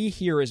the key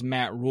here is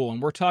Matt Rhule.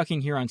 And we're talking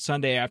here on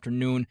Sunday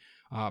afternoon.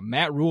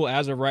 Matt Rhule,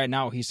 as of right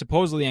now, he's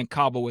supposedly in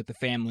Cabo with the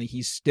family.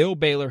 He's still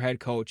Baylor head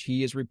coach.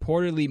 He is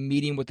reportedly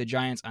meeting with the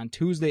Giants on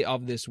Tuesday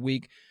of this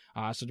week.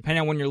 So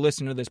depending on when you're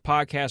listening to this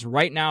podcast,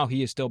 right now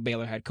he is still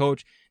Baylor head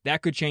coach.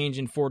 That could change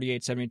in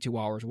 48, 72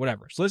 hours,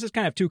 whatever. So let's just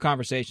kind of have two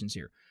conversations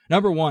here.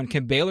 Number one,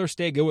 can Baylor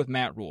stay good with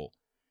Matt Rhule?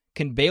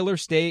 Can Baylor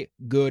stay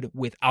good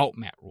without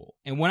Matt Rhule?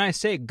 And when I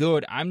say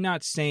good, I'm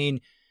not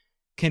saying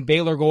can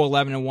Baylor go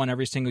 11-1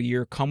 every single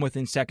year, come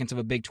within seconds of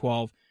a Big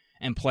 12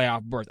 and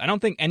playoff berth. I don't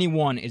think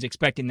anyone is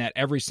expecting that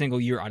every single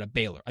year out of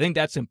Baylor. I think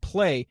that's in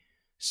play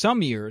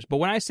some years. But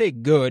when I say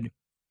good,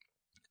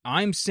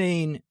 I'm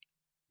saying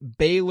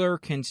Baylor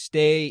can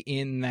stay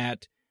in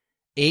that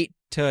 8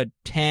 to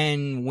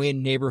 10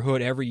 win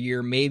neighborhood every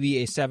year,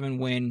 maybe a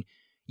 7-win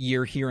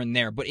year here and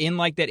there. But in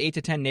like that 8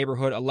 to 10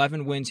 neighborhood,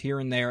 11 wins here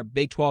and there,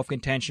 Big 12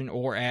 contention,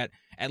 or at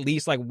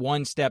least like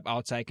one step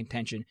outside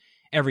contention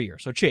every year.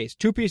 So Chase,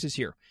 two pieces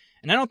here.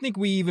 And I don't think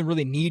we even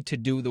really need to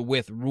do the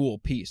with Rhule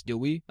piece, do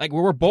we? Like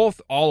we're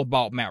both all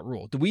about Matt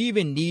Rhule. Do we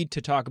even need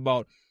to talk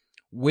about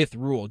with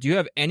Rhule? Do you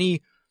have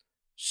any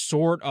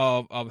sort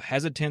of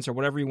hesitance or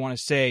whatever you want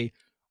to say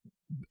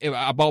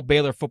about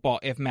Baylor football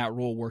if Matt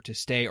Rhule were to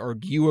stay? Or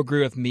do you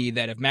agree with me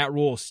that if Matt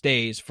Rhule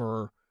stays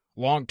for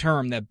long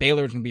term, that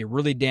Baylor is going to be a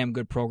really damn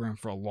good program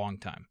for a long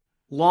time?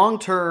 Long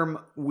term,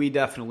 we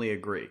definitely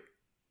agree.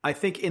 I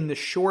think in the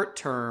short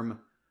term,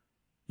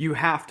 you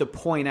have to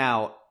point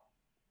out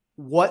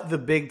what the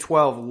Big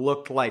 12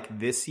 looked like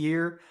this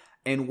year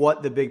and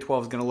what the Big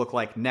 12 is going to look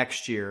like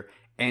next year,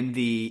 and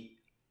the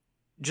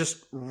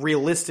just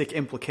realistic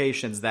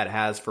implications that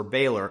has for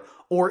Baylor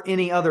or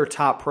any other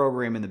top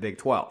program in the Big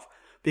 12.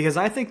 Because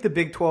I think the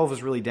Big 12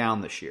 is really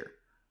down this year.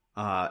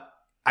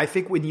 I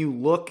think when you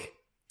look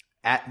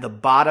at the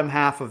bottom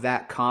half of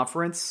that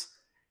conference,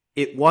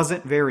 it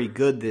wasn't very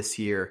good this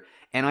year.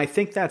 And I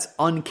think that's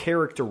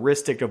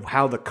uncharacteristic of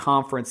how the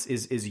conference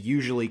is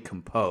usually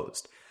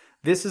composed.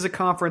 This is a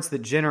conference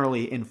that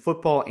generally in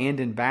football and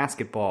in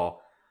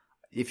basketball,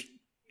 if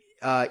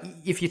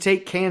you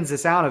take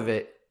Kansas out of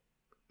it,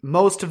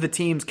 most of the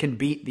teams can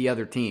beat the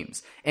other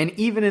teams. And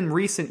even in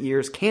recent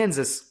years,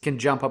 Kansas can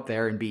jump up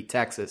there and beat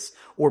Texas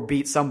or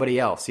beat somebody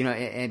else,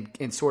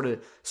 and sort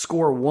of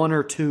score 1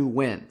 or 2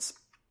 wins.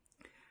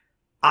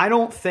 I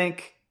don't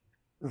think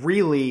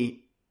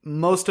really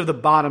most of the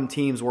bottom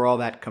teams were all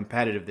that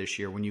competitive this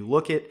year. When you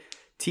look at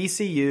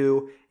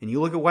TCU and you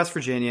look at West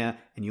Virginia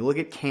and you look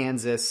at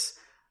Kansas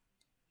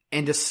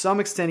and to some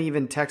extent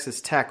even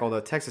Texas Tech,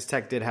 although Texas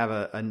Tech did have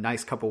a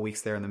nice couple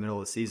weeks there in the middle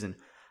of the season,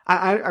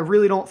 I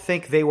really don't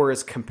think they were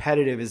as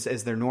competitive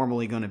as they're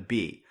normally going to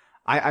be.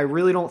 I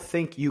really don't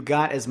think you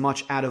got as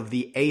much out of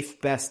the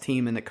 8th best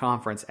team in the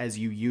conference as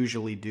you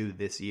usually do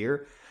this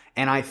year.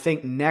 And I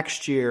think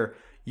next year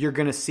you're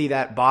going to see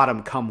that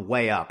bottom come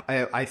way up.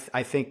 I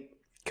think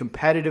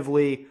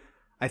competitively,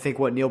 I think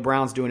what Neil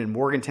Brown's doing in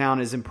Morgantown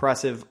is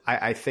impressive.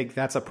 I think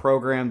that's a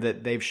program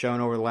that they've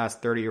shown over the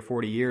last 30 or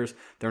 40 years.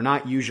 They're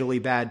not usually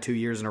bad 2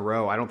 years in a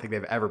row. I don't think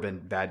they've ever been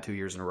bad 2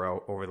 years in a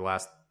row over the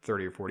last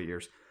 30 or 40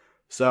 years.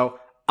 So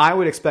I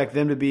would expect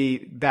them to be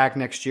back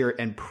next year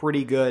and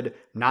pretty good.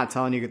 Not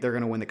telling you that they're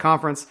going to win the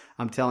conference.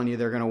 I'm telling you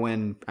they're going to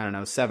win,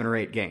 7 or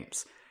 8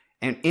 games.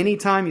 And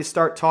anytime you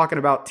start talking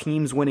about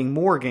teams winning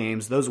more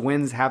games, those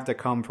wins have to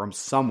come from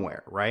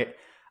somewhere, right?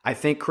 I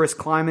think Chris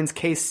Kleiman's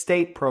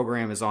K-State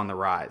program is on the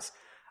rise.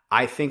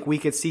 I think we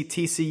could see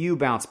TCU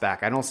bounce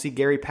back. I don't see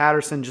Gary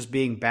Patterson just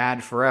being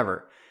bad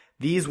forever.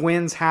 These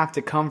wins have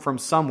to come from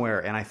somewhere,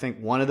 and I think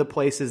one of the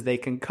places they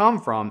can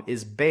come from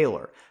is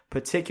Baylor,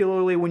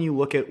 particularly when you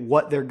look at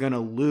what they're going to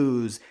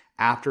lose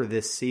after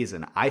this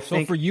season.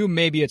 So for you,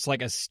 maybe it's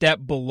like a step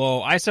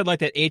below. I said like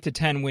that 8 to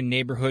 10 win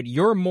neighborhood.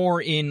 You're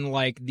more in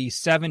like the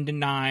 7 to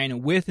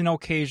 9 with an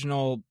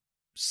occasional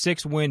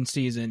 6 win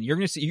season.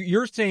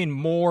 You're saying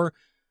more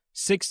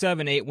 6,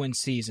 7, 8 win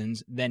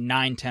seasons than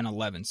 9, 10,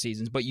 11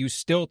 seasons, but you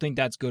still think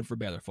that's good for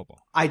Baylor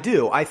football. I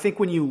do. I think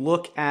when you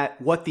look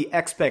at what the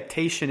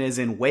expectation is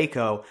in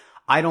Waco,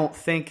 I don't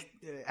think,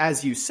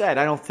 as you said,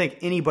 I don't think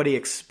anybody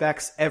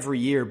expects every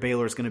year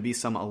Baylor's going to be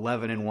some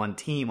 11-1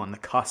 team on the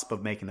cusp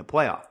of making the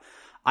playoff.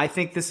 I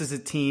think this is a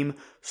team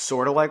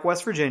sort of like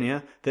West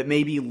Virginia that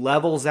maybe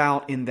levels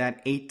out in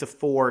that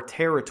 8-4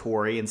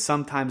 territory, and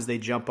sometimes they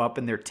jump up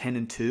and they're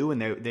 10-2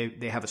 and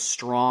they have a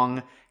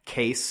strong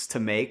case to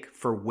make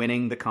for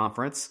winning the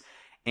conference.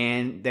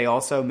 And they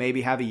also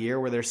maybe have a year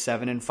where they're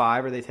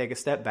 7-5 or they take a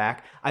step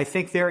back. I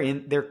think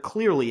they're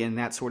clearly in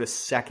that sort of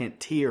second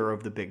tier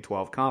of the Big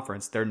 12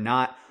 conference. They're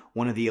not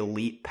one of the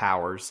elite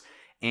powers.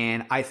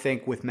 And I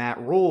think with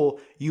Matt Rhule,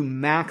 you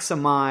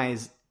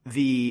maximize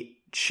the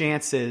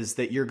chances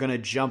that you're going to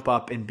jump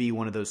up and be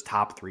one of those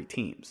top 3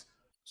 teams.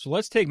 So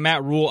let's take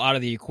Matt Rhule out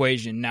of the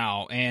equation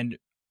now. And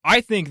I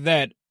think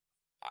that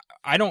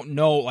I don't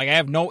know, like I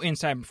have no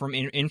inside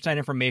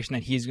information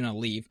that he's going to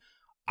leave.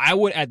 I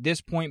would at this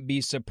point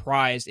be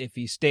surprised if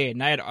he stayed.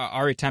 And I had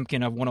Ari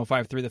Temkin of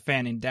 105.3 The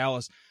Fan in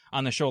Dallas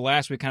on the show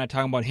last week, kind of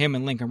talking about him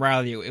and Lincoln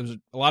Riley. It was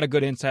a lot of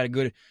good insight, a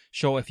good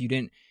show. If you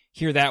didn't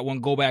hear that one,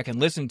 go back and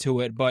listen to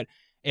it. But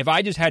if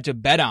I just had to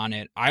bet on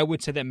it, I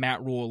would say that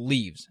Matt Rhule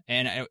leaves.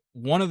 And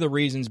one of the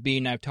reasons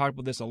being, I've talked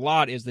about this a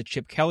lot, is the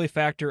Chip Kelly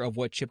factor of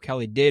what Chip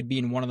Kelly did,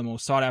 being one of the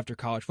most sought-after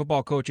college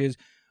football coaches,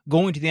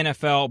 going to the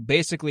NFL,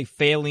 basically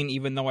failing,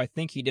 even though I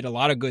think he did a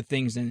lot of good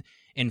things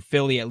in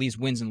Philly, at least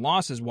wins and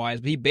losses wise.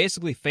 But he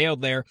basically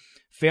failed there,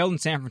 failed in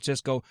San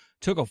Francisco,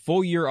 took a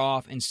full year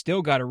off, and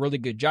still got a really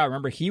good job.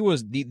 Remember, he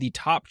was the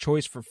top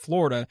choice for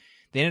Florida.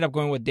 They ended up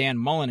going with Dan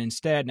Mullen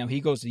instead. Now he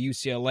goes to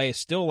UCLA,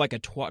 still like a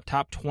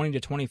top 20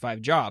 to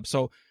 25 job.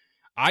 So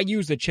I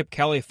use the Chip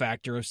Kelly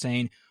factor of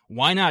saying,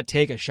 why not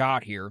take a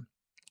shot here?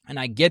 And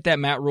I get that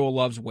Matt Rhule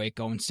loves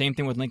Waco, and same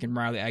thing with Lincoln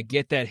Riley. I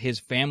get that his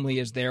family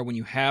is there. When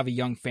you have a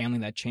young family,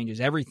 that changes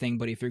everything.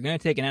 But if you're going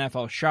to take an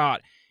NFL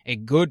shot, a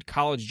good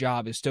college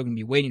job is still going to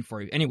be waiting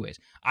for you. Anyways,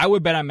 I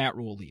would bet on Matt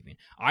Rhule leaving.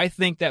 I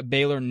think that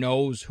Baylor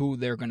knows who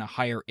they're going to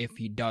hire if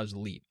he does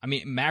leave. I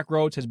mean, Mack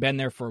Rhoades has been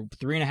there for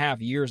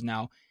 3.5 years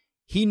now.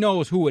 He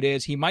knows who it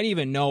is. He might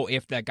even know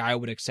if that guy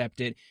would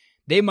accept it.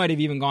 They might have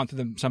even gone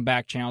through some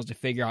back channels to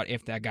figure out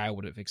if that guy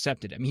would have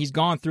accepted it. I mean, he's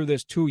gone through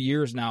this 2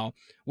 years now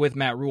with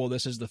Matt Rhule.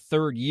 This is the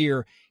 3rd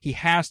year. He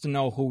has to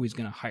know who he's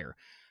going to hire.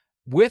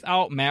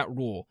 Without Matt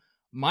Rhule,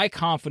 my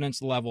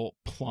confidence level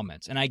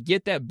plummets. And I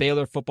get that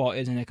Baylor football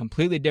is in a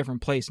completely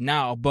different place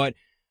now, but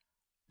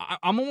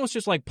I'm almost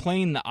just like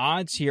playing the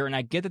odds here, and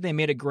I get that they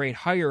made a great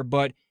hire,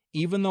 but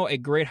even though a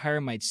great hire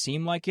might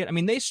seem like it, I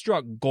mean, they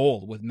struck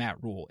gold with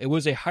Matt Rhule. It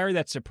was a hire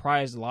that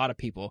surprised a lot of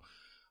people,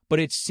 but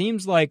it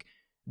seems like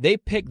they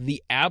picked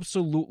the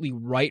absolutely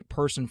right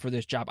person for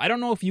this job. I don't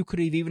know if you could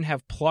have even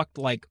have plucked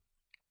like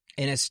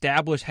an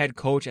established head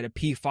coach at a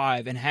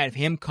P5 and had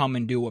him come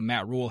and do what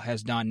Matt Rhule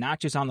has done,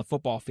 not just on the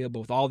football field, but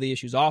with all the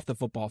issues off the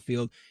football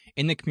field,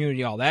 in the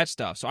community, all that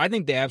stuff. So I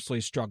think they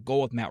absolutely struck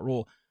gold with Matt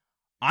Rhule.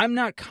 I'm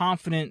not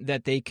confident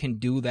that they can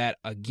do that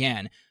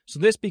again. So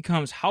this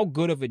becomes, how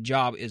good of a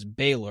job is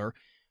Baylor?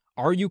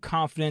 Are you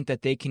confident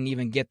that they can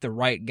even get the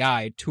right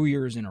guy 2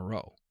 years in a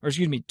row? Or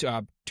excuse me,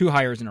 2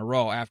 hires in a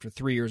row after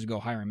 3 years ago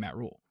hiring Matt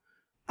Rhule?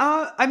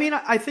 I mean,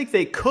 I think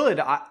they could.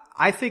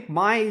 I think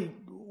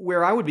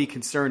where I would be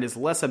concerned is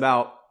less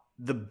about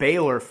the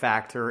Baylor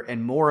factor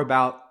and more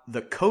about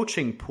the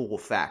coaching pool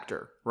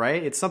factor,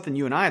 right? It's something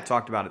you and I have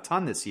talked about a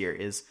ton this year,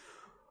 is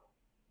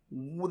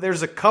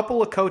there's a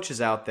couple of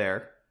coaches out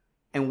there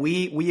and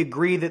we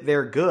agree that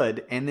they're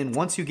good. And then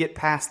once you get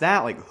past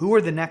that, like, who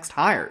are the next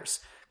hires?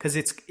 Because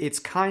it's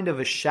kind of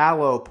a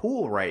shallow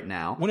pool right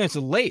now. When it's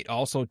late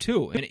also,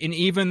 too. And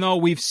even though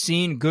we've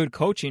seen good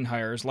coaching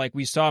hires, like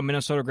we saw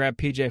Minnesota grab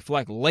P.J.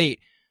 Fleck late,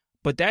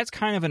 but that's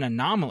kind of an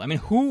anomaly. I mean,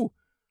 who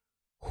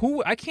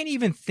I can't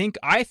even think.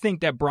 I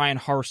think that Brian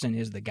Harsin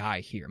is the guy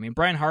here. I mean,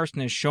 Brian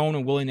Harsin has shown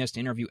a willingness to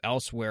interview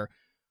elsewhere.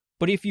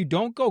 But if you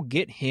don't go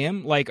get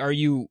him, like, are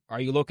you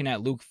looking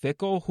at Luke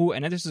Fickell?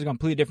 And this is a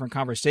completely different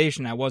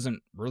conversation. I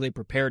wasn't really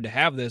prepared to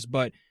have this,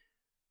 but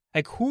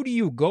Like, who do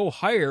you go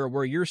hire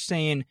where you're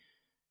saying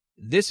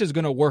this is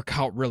going to work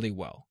out really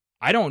well?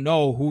 I don't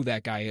know who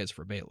that guy is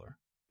for Baylor.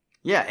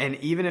 Yeah, and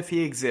even if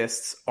he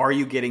exists, are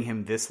you getting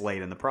him this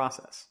late in the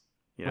process?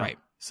 You know? Right.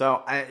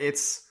 So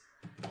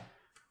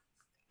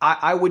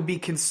I would be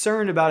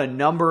concerned about a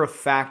number of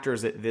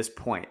factors at this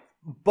point.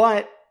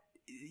 But,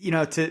 you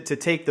know, to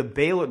take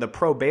the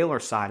pro Baylor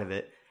side of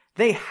it,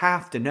 they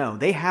have to know.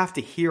 They have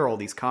to hear all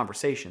these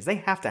conversations. They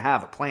have to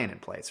have a plan in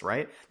place,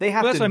 right? They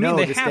have to know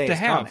this day is coming. They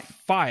have to have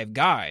 5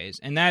 guys,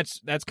 and that's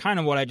kind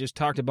of what I just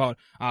talked about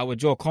with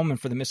Joe Coleman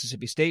for the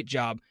Mississippi State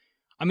job.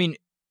 I mean,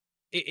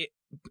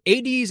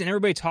 ADs and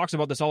everybody talks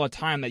about this all the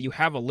time, that you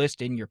have a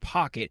list in your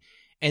pocket,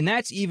 and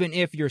that's even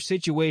if your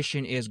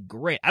situation is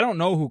great. I don't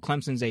know who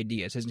Clemson's AD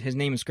is. His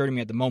name is skirting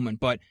me at the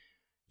moment, but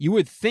you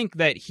would think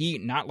that he,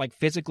 not like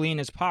physically in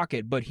his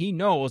pocket, but he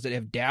knows that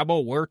if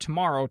Dabo were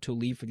tomorrow to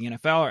leave for the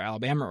NFL or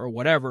Alabama or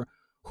whatever,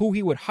 who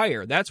he would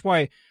hire. That's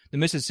why the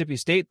Mississippi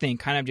State thing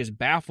kind of just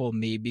baffled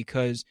me,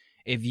 because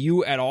if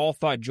you at all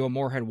thought Joe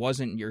Moorhead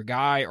wasn't your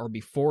guy, or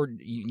before,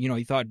 you know,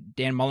 you thought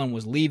Dan Mullen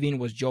was leaving,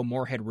 was Joe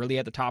Moorhead really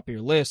at the top of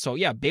your list? So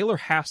yeah, Baylor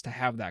has to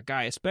have that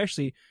guy,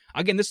 especially,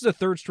 again, this is a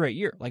 3rd straight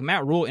year. Like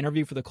Matt Rhule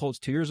interviewed for the Colts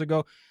 2 years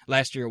ago.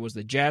 Last year it was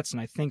the Jets,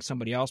 and I think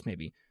somebody else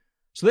maybe.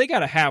 So they got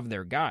to have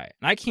their guy.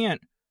 And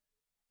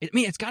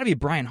it's got to be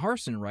Brian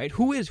Harsin, right?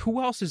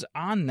 Who else is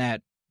on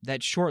that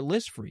short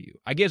list for you?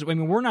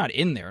 We're not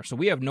in there, so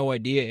we have no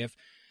idea if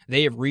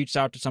they have reached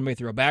out to somebody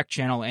through a back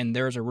channel and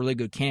there's a really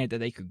good candidate that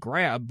they could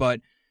grab.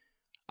 But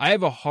I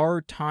have a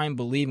hard time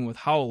believing with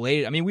how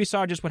late. I mean, we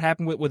saw just what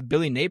happened with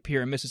Billy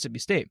Napier in Mississippi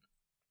State.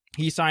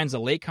 He signs a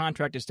late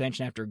contract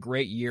extension after a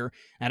great year.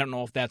 I don't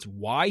know if that's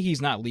why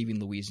he's not leaving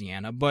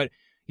Louisiana, but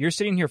you're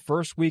sitting here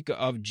first week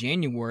of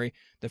January.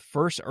 The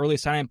first early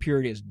signing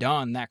period is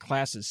done. That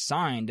class is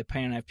signed,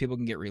 depending on if people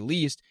can get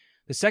released.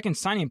 The second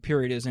signing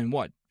period is in,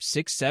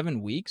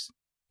 6-7 weeks?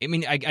 I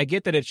mean, I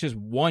get that it's just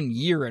 1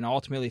 year, and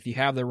ultimately, if you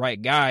have the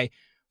right guy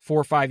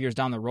 4 or 5 years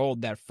down the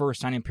road, that first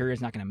signing period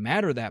is not going to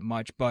matter that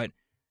much. But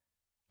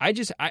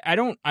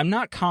I'm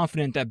not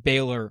confident that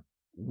Baylor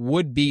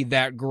would be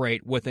that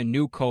great with a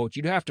new coach.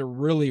 You'd have to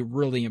really,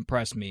 really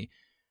impress me.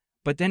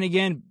 But then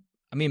again,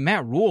 I mean,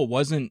 Matt Rhule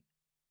wasn't.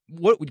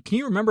 Can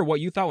you remember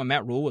what you thought when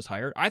Matt Rhule was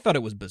hired? I thought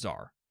it was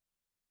bizarre.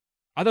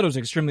 I thought it was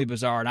extremely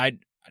bizarre, and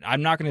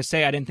I'm not going to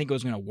say I didn't think it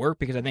was going to work,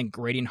 because I think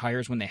grading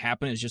hires when they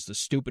happen is just the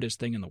stupidest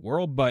thing in the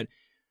world, but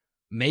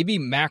maybe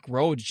Mack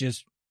Rhodes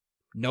just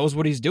knows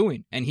what he's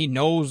doing, and he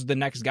knows the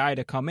next guy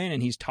to come in,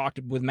 and he's talked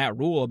with Matt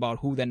Rhule about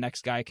who that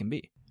next guy can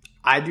be.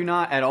 I do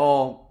not at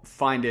all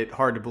find it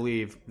hard to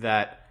believe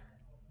that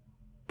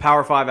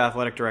Power 5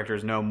 athletic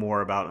directors know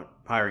more about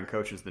hiring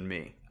coaches than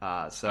me.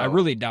 So I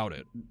really doubt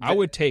it. I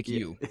would take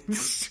you.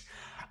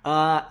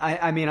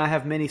 I mean, I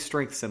have many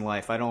strengths in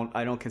life. I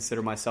don't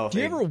consider myself. Do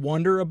you ever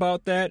wonder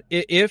about that?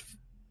 If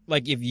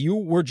you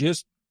were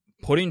just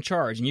put in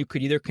charge and you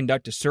could either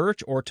conduct a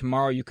search, or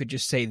tomorrow you could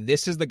just say,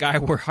 this is the guy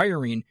we're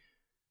hiring,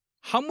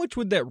 how much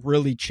would that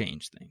really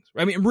change things?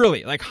 I mean,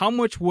 really, like, how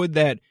much would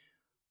that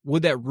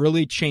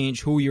really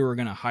change who you were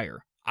going to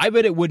hire? I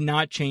bet it would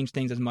not change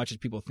things as much as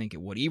people think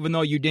it would. Even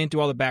though you didn't do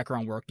all the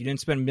background work, you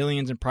didn't spend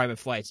millions in private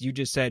flights, you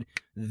just said,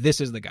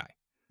 this is the guy.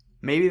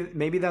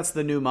 Maybe that's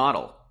the new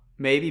model.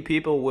 Maybe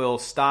people will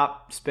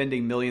stop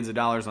spending millions of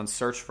dollars on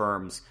search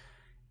firms,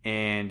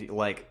 and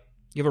like,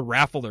 you have a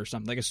raffle or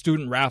something, like a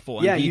student raffle,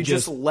 and you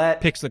just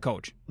picks the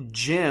coach.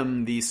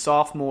 Jim, the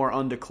sophomore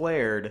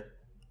undeclared,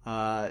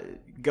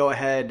 go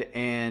ahead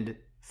and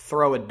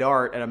throw a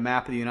dart at a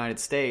map of the United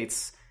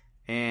States,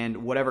 and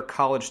whatever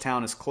college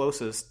town is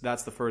closest,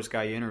 that's the first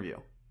guy you interview.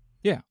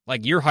 Yeah,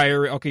 like you're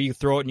hiring, okay, you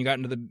throw it and you got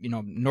into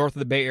the north of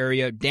the Bay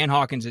Area, Dan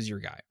Hawkins is your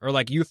guy. Or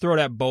like you throw it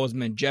at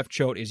Bozeman, Jeff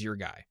Choate is your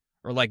guy.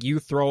 Or like you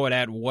throw it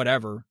at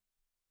whatever,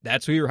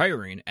 that's who you're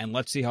hiring, and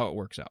let's see how it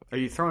works out. Are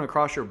you throwing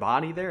across your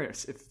body there?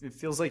 It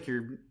feels like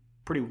you're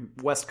pretty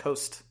West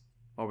Coast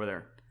over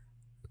there.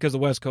 Because the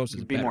West Coast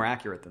is better. Be more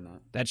accurate than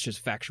that. That's just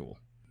factual.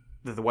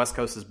 That the West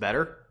Coast is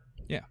better?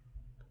 Yeah.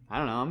 I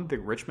don't know. I'm a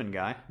big Richmond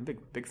guy. I'm a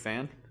big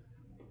fan.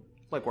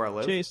 Like where I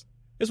live. Chase,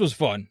 this was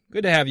fun.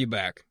 Good to have you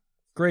back.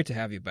 Great to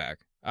have you back.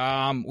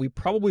 We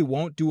probably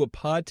won't do a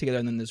pod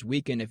together then this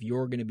weekend if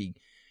you're going to be.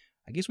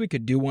 I guess we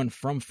could do one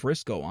from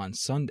Frisco on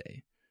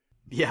Sunday.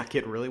 Yeah,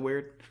 get really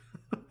weird.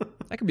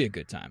 That could be a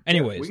good time.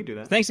 Anyways, we can do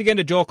that. Thanks again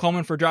to Joel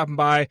Coleman for dropping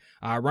by,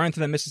 running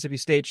through the Mississippi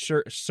State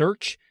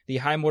search. The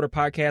High Motor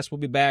Podcast will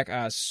be back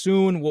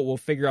soon. We'll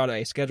figure out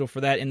a schedule for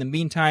that. In the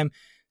meantime,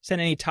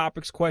 send any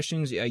topics,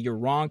 questions, your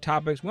wrong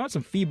topics. We want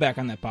some feedback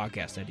on that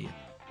podcast idea.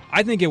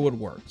 I think it would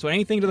work. So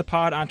anything to the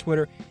pod on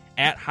Twitter,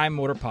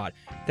 @HighMotorPod.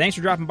 Thanks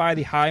for dropping by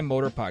the High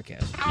Motor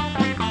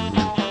Podcast.